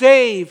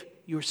 save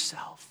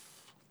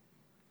yourself.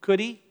 Could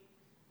he?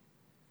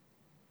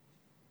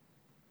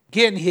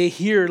 Again,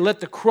 here,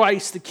 let the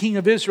Christ, the King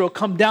of Israel,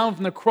 come down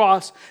from the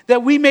cross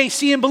that we may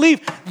see and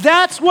believe.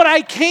 That's what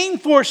I came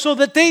for, so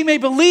that they may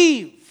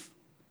believe.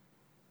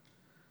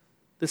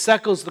 This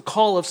echoes the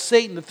call of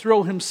Satan to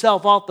throw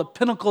himself off the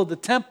pinnacle of the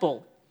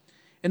temple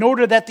in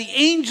order that the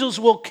angels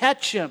will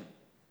catch him.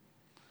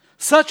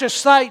 Such a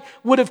sight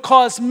would have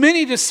caused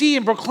many to see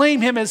and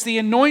proclaim him as the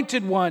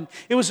anointed one.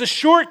 It was a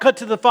shortcut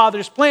to the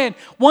Father's plan.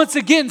 Once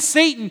again,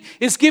 Satan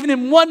is giving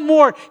him one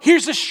more.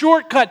 Here's a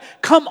shortcut.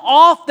 Come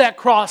off that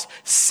cross.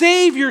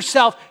 Save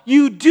yourself.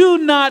 You do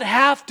not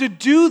have to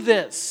do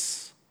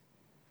this.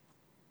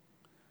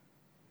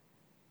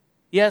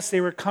 Yes,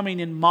 they were coming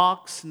in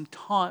mocks and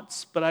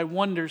taunts, but I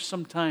wonder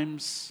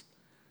sometimes,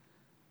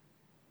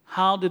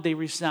 how did they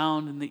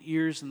resound in the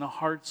ears and the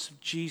hearts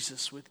of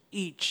Jesus with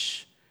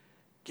each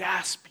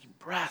gasping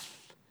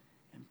breath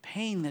and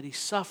pain that he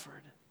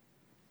suffered?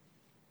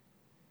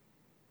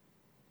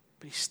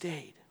 But he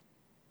stayed.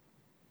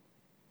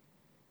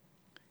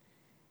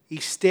 He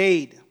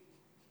stayed.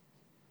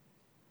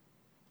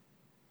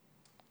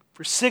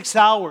 For 6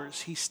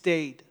 hours he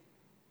stayed.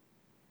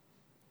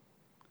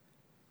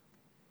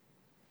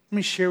 Let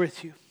me share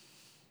with you.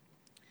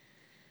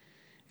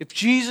 If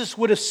Jesus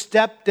would have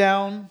stepped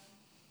down,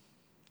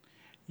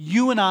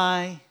 you and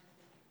I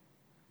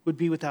would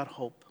be without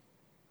hope.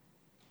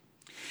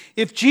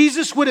 If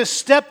Jesus would have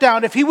stepped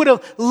down, if he would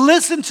have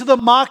listened to the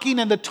mocking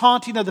and the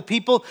taunting of the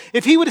people,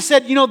 if he would have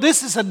said,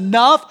 this is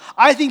enough,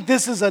 I think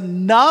this is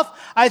enough,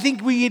 I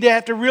think we'd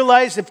have to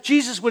realize if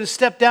Jesus would have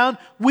stepped down,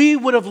 we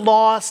would have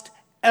lost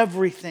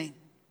everything.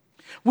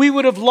 We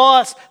would have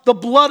lost the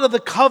blood of the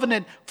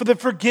covenant for the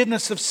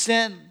forgiveness of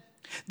sin.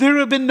 There would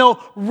have been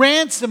no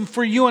ransom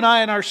for you and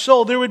I in our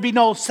soul. There would be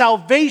no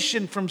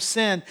salvation from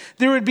sin.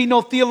 There would be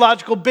no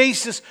theological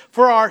basis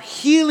for our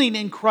healing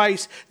in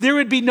Christ. There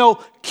would be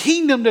no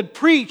kingdom to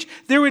preach.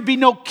 There would be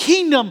no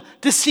kingdom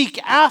to seek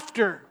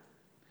after.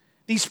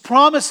 These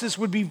promises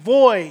would be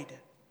void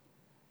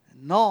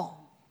and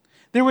null.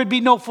 There would be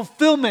no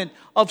fulfillment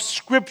of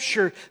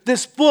Scripture.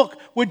 This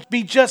book would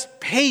be just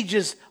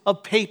pages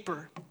of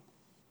paper.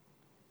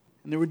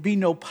 And there would be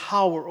no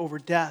power over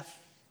death.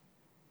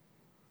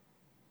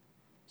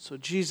 So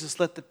Jesus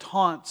let the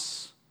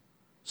taunts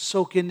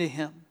soak into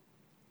him.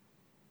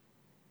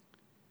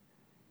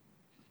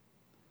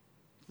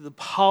 The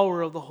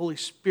power of the Holy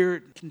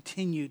Spirit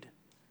continued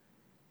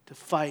to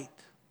fight.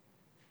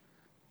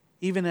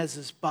 Even as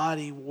his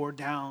body wore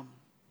down,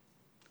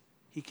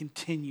 he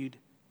continued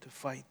to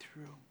fight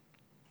through.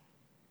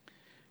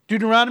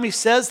 Deuteronomy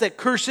says that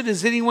cursed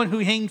is anyone who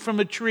hangs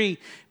from a tree.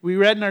 We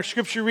read in our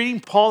scripture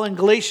reading, Paul in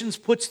Galatians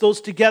puts those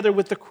together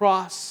with the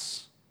cross.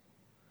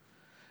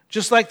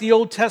 Just like the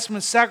Old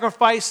Testament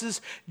sacrifices,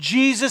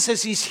 Jesus,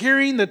 as he's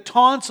hearing the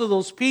taunts of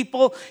those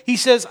people, he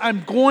says,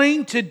 I'm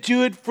going to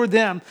do it for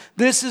them.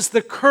 This is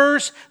the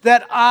curse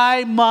that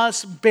I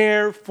must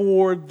bear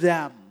for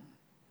them.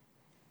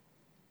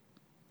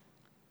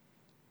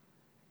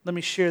 Let me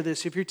share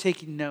this. If you're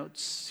taking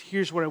notes,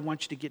 here's what I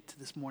want you to get to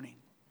this morning.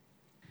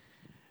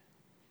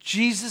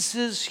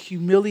 Jesus'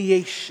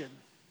 humiliation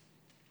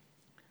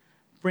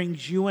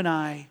brings you and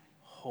I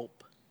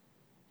hope.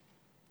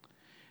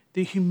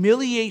 The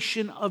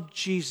humiliation of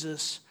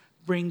Jesus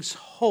brings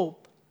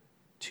hope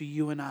to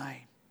you and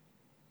I.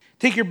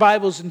 Take your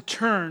Bibles and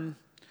turn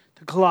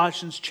to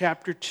Colossians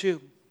chapter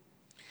 2.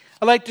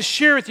 I'd like to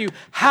share with you,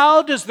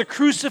 how does the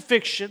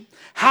crucifixion,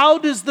 how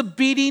does the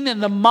beating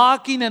and the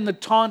mocking and the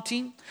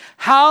taunting,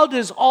 how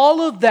does all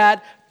of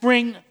that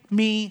bring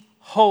me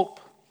hope?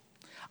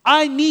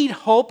 I need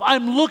hope.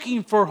 I'm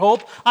looking for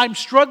hope. I'm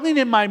struggling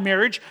in my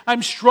marriage.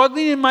 I'm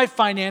struggling in my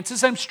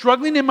finances. I'm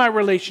struggling in my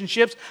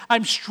relationships.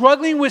 I'm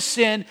struggling with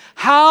sin.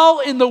 How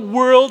in the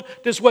world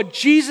does what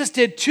Jesus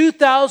did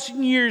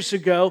 2,000 years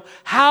ago,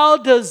 how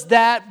does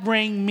that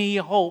bring me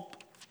hope?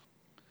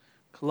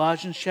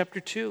 Colossians chapter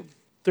 2,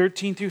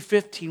 13 through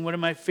 15, one of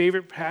my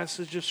favorite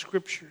passages of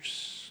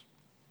scriptures.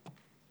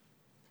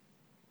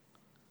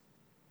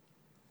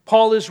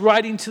 Paul is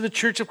writing to the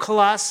church of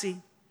Colossae.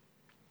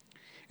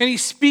 And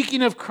he's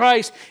speaking of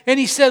Christ. And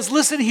he says,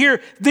 listen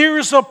here, there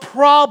is a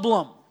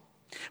problem.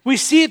 We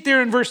see it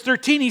there in verse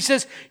 13. He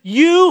says,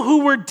 you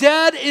who were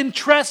dead in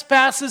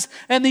trespasses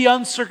and the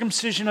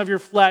uncircumcision of your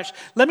flesh.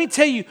 Let me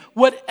tell you,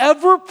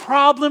 whatever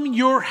problem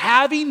you're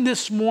having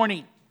this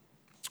morning,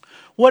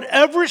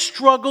 whatever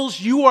struggles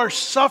you are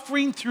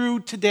suffering through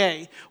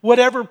today,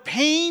 whatever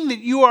pain that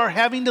you are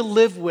having to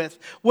live with,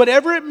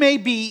 whatever it may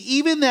be,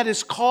 even that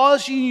is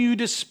causing you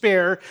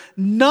despair,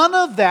 none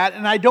of that,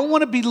 and I don't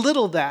want to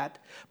belittle that,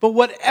 but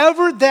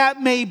whatever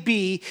that may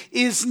be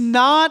is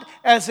not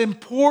as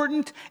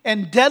important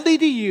and deadly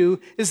to you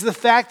as the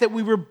fact that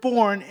we were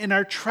born in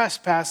our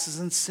trespasses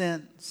and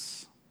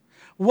sins.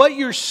 What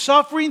you're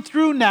suffering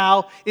through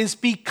now is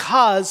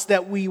because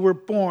that we were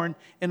born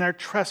in our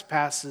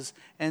trespasses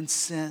and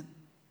sin.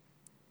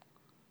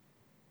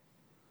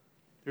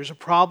 There's a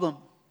problem.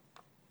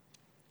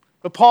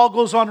 But Paul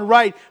goes on to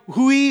write,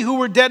 we who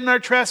were dead in our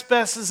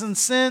trespasses and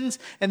sins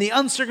and the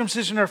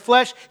uncircumcision of our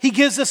flesh, he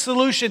gives a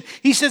solution.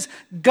 He says,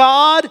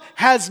 God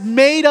has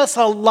made us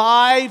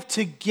alive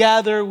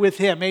together with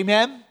him.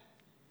 Amen?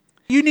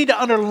 You need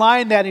to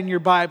underline that in your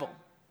Bible,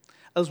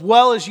 as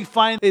well as you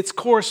find its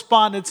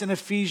correspondence in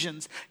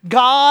Ephesians.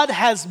 God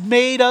has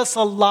made us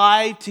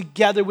alive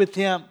together with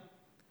him.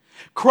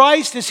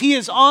 Christ, as he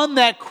is on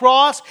that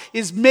cross,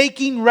 is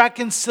making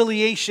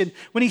reconciliation.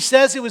 When he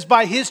says it was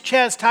by his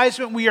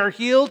chastisement we are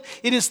healed,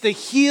 it is the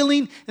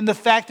healing and the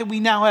fact that we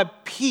now have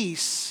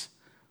peace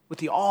with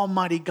the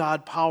almighty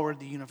God power of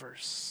the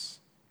universe.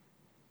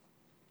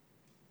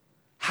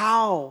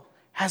 How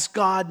has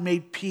God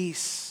made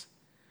peace?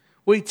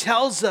 Well, he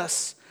tells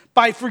us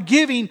by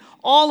forgiving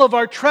all of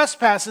our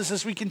trespasses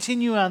as we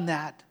continue on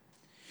that.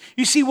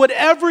 You see,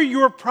 whatever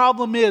your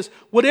problem is,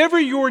 whatever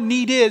your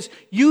need is,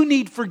 you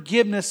need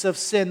forgiveness of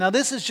sin. Now,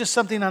 this is just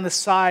something on the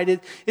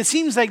side. It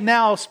seems like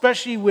now,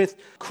 especially with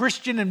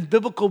Christian and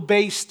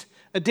biblical-based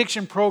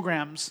addiction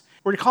programs,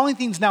 we're calling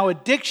things now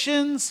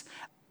addictions.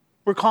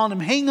 We're calling them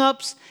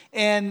hang-ups.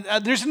 And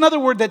there's another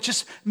word that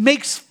just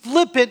makes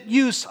flippant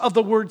use of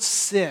the word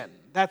sin.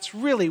 That's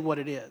really what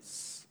it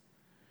is.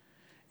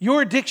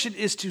 Your addiction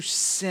is to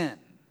sin.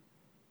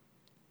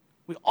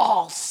 We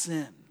all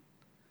sin.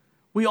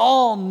 We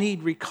all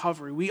need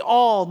recovery. We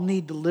all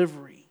need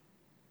delivery.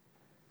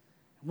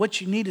 What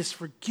you need is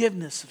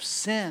forgiveness of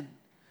sin.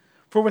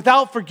 For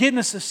without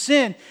forgiveness of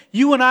sin,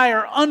 you and I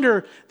are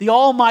under the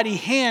almighty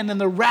hand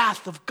and the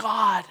wrath of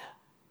God.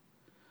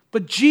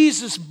 But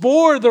Jesus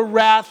bore the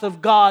wrath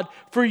of God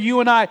for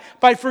you and I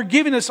by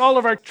forgiving us all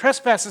of our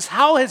trespasses.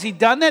 How has he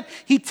done that?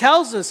 He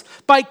tells us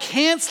by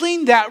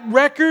canceling that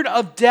record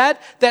of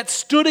debt that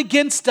stood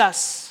against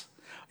us.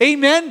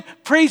 Amen.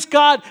 Praise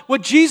God.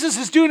 What Jesus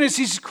is doing is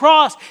he's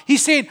crossed.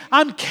 He's saying,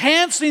 I'm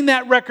canceling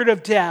that record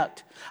of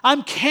debt.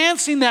 I'm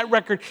canceling that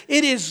record.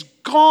 It is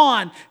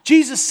gone.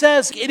 Jesus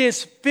says it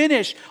is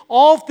finished.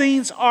 All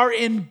things are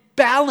in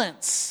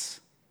balance.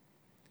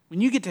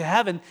 When you get to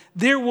heaven,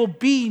 there will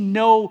be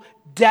no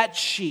debt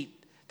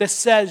sheet that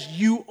says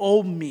you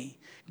owe me.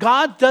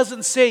 God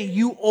doesn't say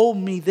you owe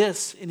me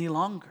this any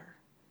longer.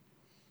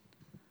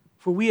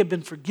 For we have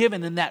been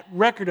forgiven, and that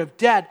record of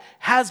debt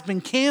has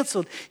been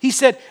canceled. He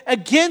said,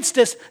 against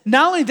us,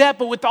 not only that,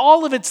 but with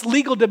all of its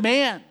legal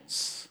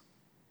demands.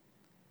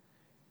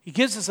 He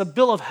gives us a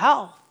bill of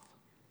health.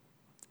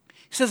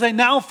 He says, I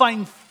now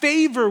find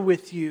favor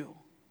with you.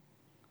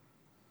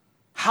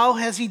 How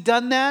has he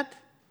done that?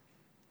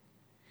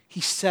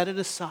 He set it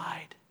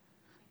aside.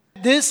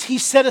 This he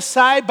set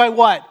aside by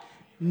what?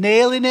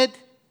 Nailing it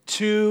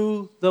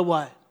to the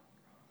what?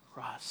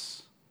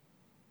 Cross.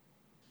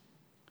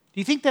 Do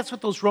you think that's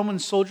what those Roman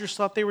soldiers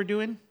thought they were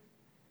doing?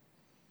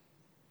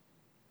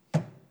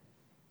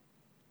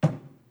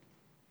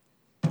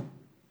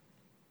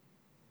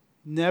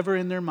 Never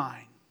in their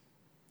mind.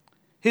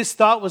 His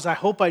thought was, I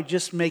hope I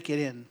just make it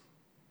in.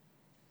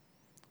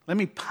 Let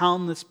me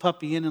pound this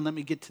puppy in and let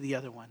me get to the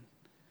other one.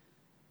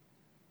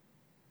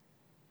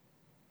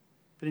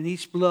 But in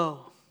each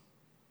blow,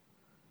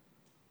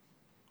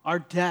 our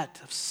debt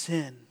of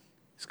sin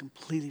is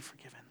completely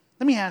forgiven.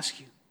 Let me ask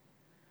you,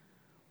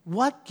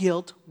 what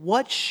guilt,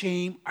 what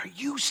shame are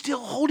you still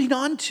holding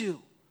on to?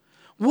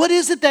 What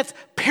is it that's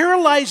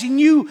paralyzing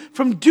you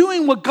from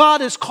doing what God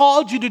has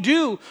called you to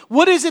do?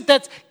 What is it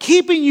that's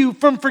keeping you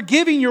from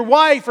forgiving your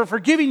wife or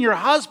forgiving your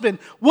husband?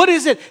 What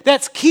is it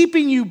that's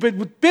keeping you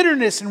with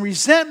bitterness and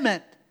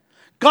resentment?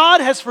 God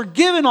has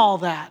forgiven all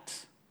that.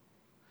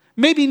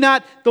 Maybe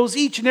not those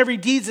each and every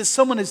deeds that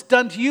someone has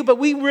done to you, but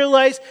we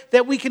realize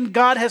that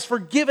God has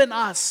forgiven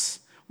us.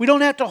 We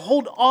don't have to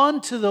hold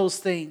on to those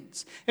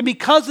things. And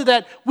because of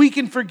that, we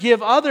can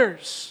forgive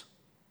others.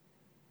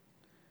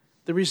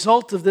 The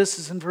result of this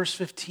is in verse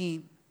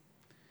 15.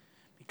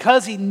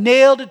 Because he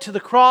nailed it to the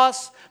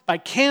cross by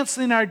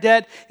canceling our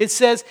debt, it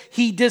says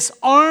he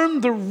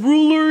disarmed the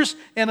rulers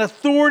and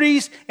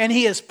authorities and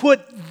he has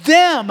put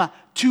them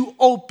to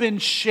open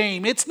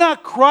shame. It's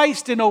not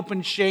Christ in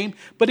open shame,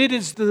 but it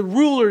is the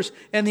rulers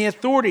and the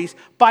authorities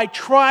by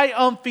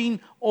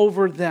triumphing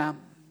over them.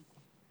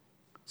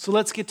 So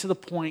let's get to the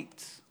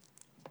point.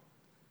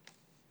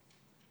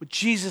 What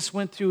Jesus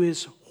went through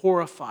is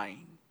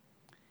horrifying.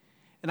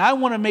 And I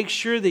want to make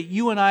sure that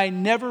you and I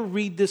never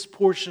read this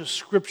portion of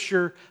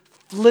Scripture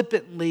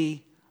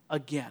flippantly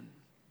again.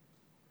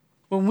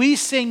 When we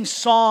sing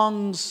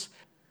songs,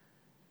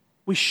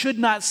 we should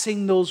not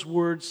sing those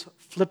words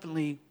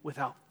flippantly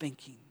without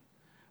thinking,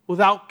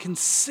 without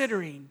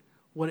considering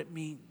what it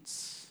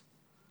means.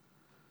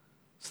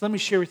 So let me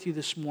share with you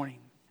this morning,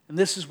 and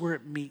this is where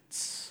it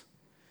meets.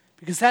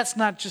 Because that's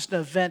not just an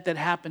event that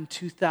happened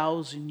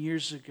 2,000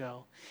 years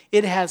ago.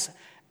 It has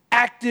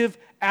active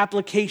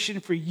application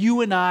for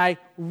you and I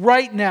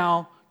right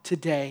now,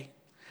 today.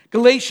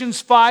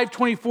 Galatians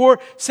 5:24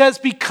 says,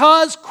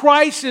 because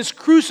Christ is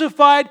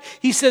crucified,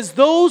 he says,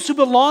 those who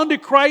belong to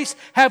Christ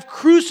have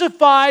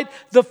crucified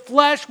the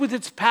flesh with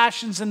its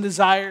passions and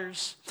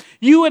desires.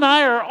 You and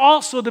I are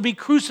also to be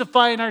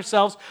crucifying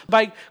ourselves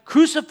by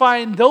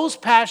crucifying those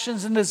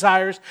passions and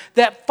desires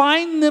that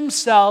find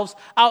themselves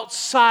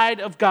outside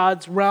of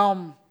God's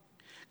realm.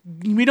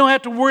 We don't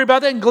have to worry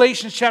about that. In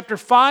Galatians chapter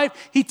 5,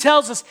 he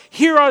tells us,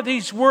 here are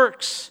these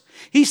works.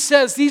 He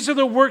says, these are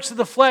the works of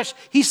the flesh.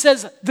 He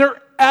says, they're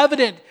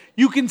evident.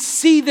 You can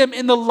see them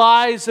in the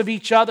lives of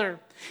each other.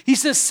 He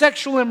says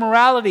sexual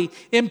immorality,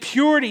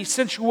 impurity,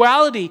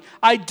 sensuality,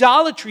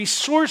 idolatry,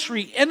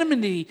 sorcery,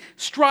 enmity,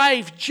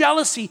 strife,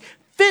 jealousy,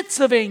 fits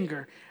of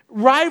anger,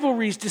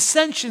 rivalries,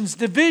 dissensions,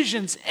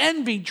 divisions,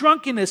 envy,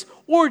 drunkenness,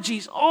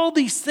 orgies, all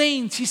these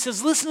things. He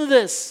says, listen to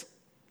this.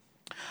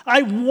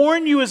 I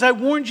warn you, as I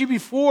warned you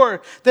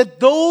before, that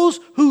those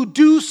who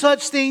do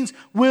such things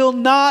will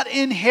not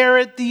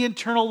inherit the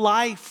eternal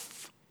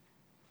life.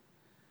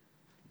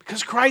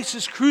 Because Christ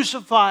is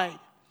crucified,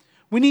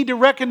 we need to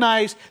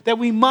recognize that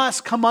we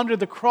must come under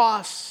the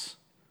cross.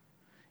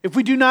 If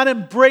we do not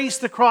embrace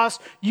the cross,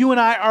 you and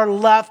I are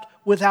left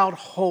without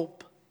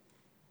hope.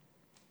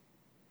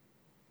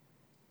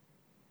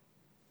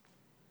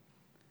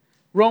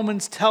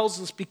 Romans tells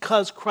us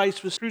because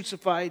Christ was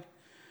crucified,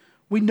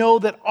 we know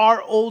that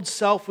our old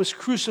self was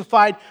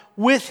crucified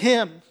with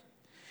Him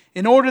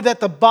in order that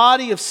the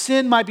body of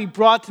sin might be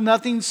brought to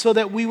nothing so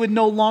that we would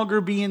no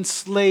longer be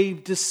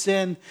enslaved to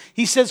sin.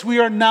 He says we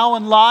are now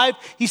alive.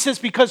 He says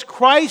because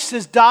Christ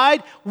has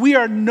died, we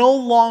are no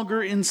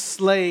longer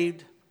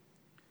enslaved.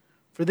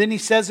 For then he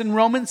says in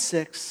Romans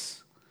 6,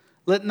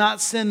 let not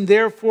sin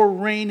therefore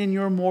reign in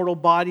your mortal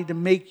body to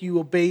make you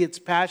obey its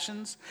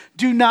passions.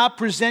 Do not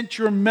present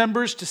your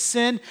members to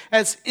sin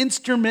as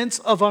instruments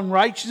of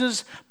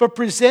unrighteousness, but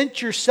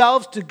present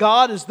yourselves to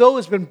God as though it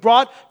has been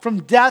brought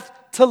from death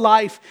to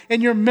life,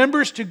 and your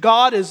members to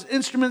God as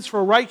instruments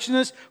for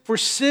righteousness, for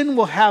sin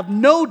will have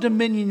no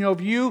dominion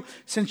over you,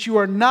 since you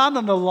are not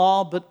under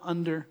law, but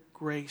under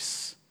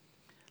grace.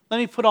 Let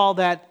me put all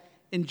that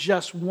in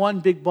just one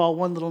big ball,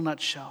 one little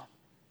nutshell.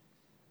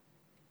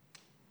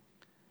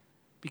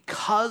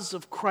 Because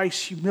of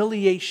Christ's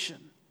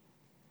humiliation,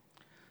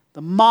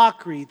 the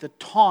mockery, the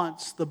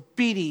taunts, the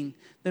beating,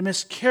 the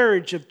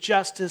miscarriage of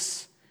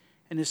justice,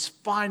 and his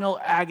final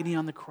agony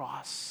on the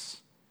cross,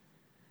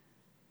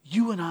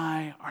 you and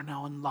I are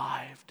now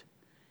enlivened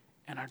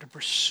and are to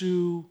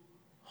pursue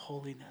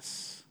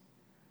holiness.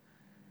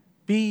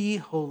 Be ye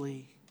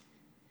holy,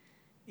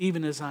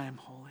 even as I am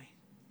holy.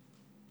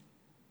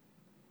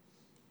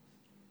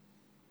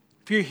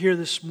 If you're here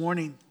this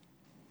morning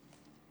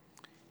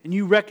and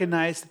you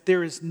recognize that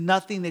there is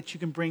nothing that you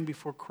can bring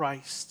before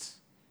Christ,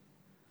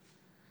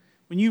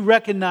 when you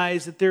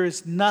recognize that there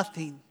is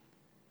nothing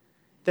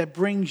that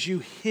brings you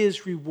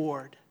His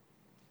reward,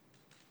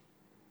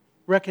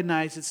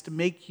 recognize it's to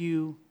make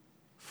you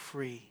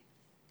free.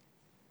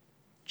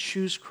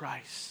 Choose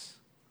Christ.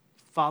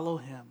 Follow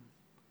Him.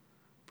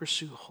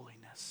 Pursue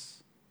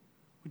holiness.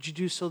 Would you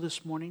do so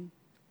this morning?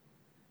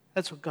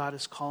 That's what God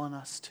is calling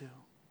us to.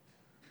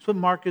 That's what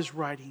Mark is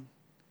writing.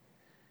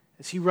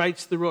 As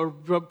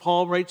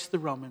Paul writes to the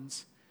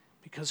Romans,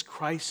 because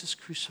Christ is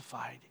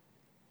crucified,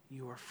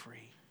 you are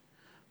free.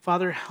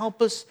 Father,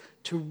 help us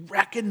to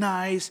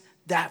recognize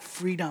that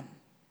freedom.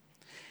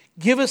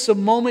 Give us a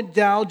moment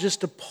now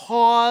just to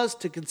pause,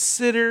 to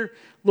consider.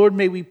 Lord,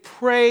 may we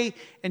pray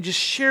and just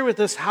share with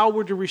us how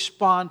we're to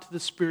respond to the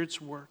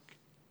Spirit's work.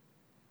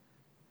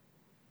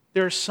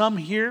 There are some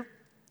here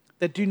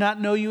that do not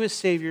know you as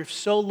Savior. If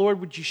so, Lord,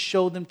 would you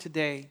show them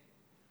today?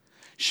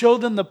 Show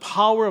them the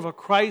power of a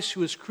Christ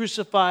who is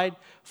crucified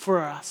for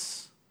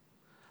us.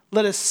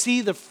 Let us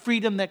see the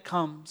freedom that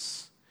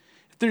comes.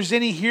 If there's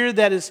any here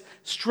that is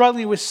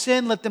struggling with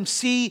sin, let them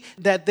see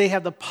that they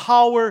have the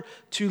power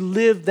to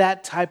live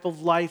that type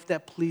of life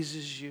that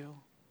pleases you.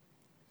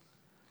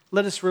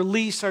 Let us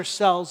release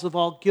ourselves of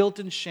all guilt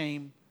and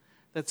shame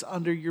that's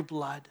under your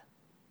blood.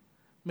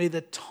 May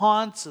the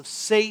taunts of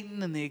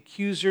Satan and the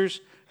accusers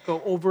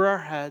go over our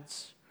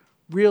heads,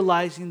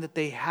 realizing that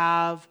they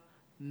have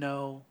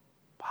no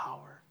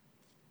power.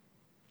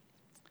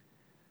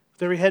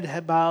 With every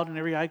head bowed and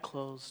every eye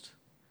closed,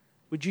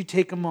 would you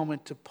take a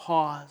moment to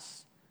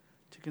pause,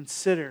 to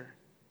consider,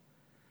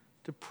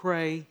 to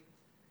pray,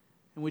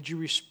 and would you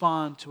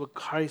respond to what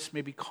Christ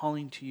may be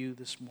calling to you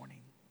this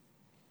morning?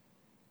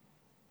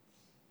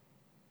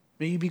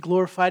 May you be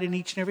glorified in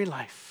each and every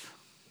life,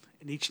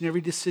 in each and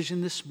every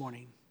decision this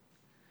morning.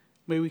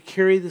 May we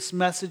carry this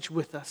message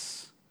with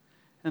us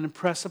and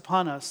impress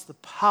upon us the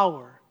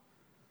power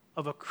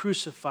of a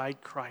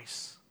crucified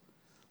Christ.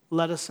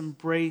 Let us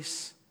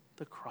embrace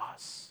the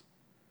cross.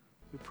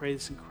 We pray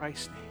this in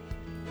Christ's name.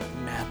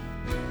 Amen.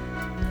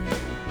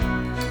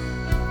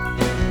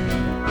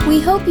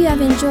 We hope you have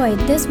enjoyed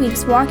this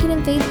week's Walking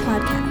in Faith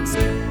podcast.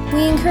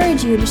 We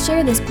encourage you to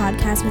share this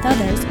podcast with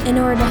others in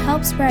order to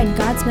help spread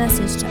God's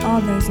message to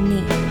all those in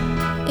need.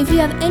 If you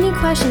have any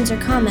questions or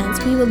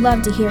comments, we would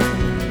love to hear from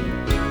you.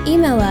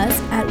 Email us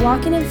at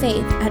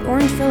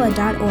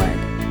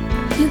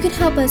walkinginfaith@orangevilla.org. You can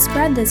help us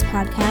spread this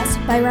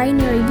podcast by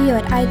writing a review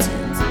at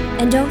iTunes,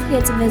 and don't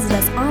forget to visit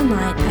us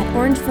online at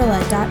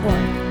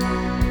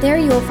orangevilla.org. There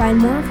you will find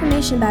more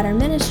information about our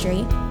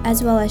ministry,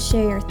 as well as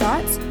share your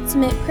thoughts,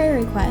 submit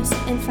prayer requests,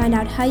 and find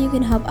out how you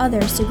can help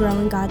others to grow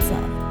in God's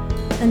love.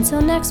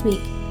 Until next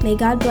week, may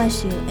God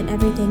bless you in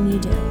everything you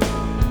do.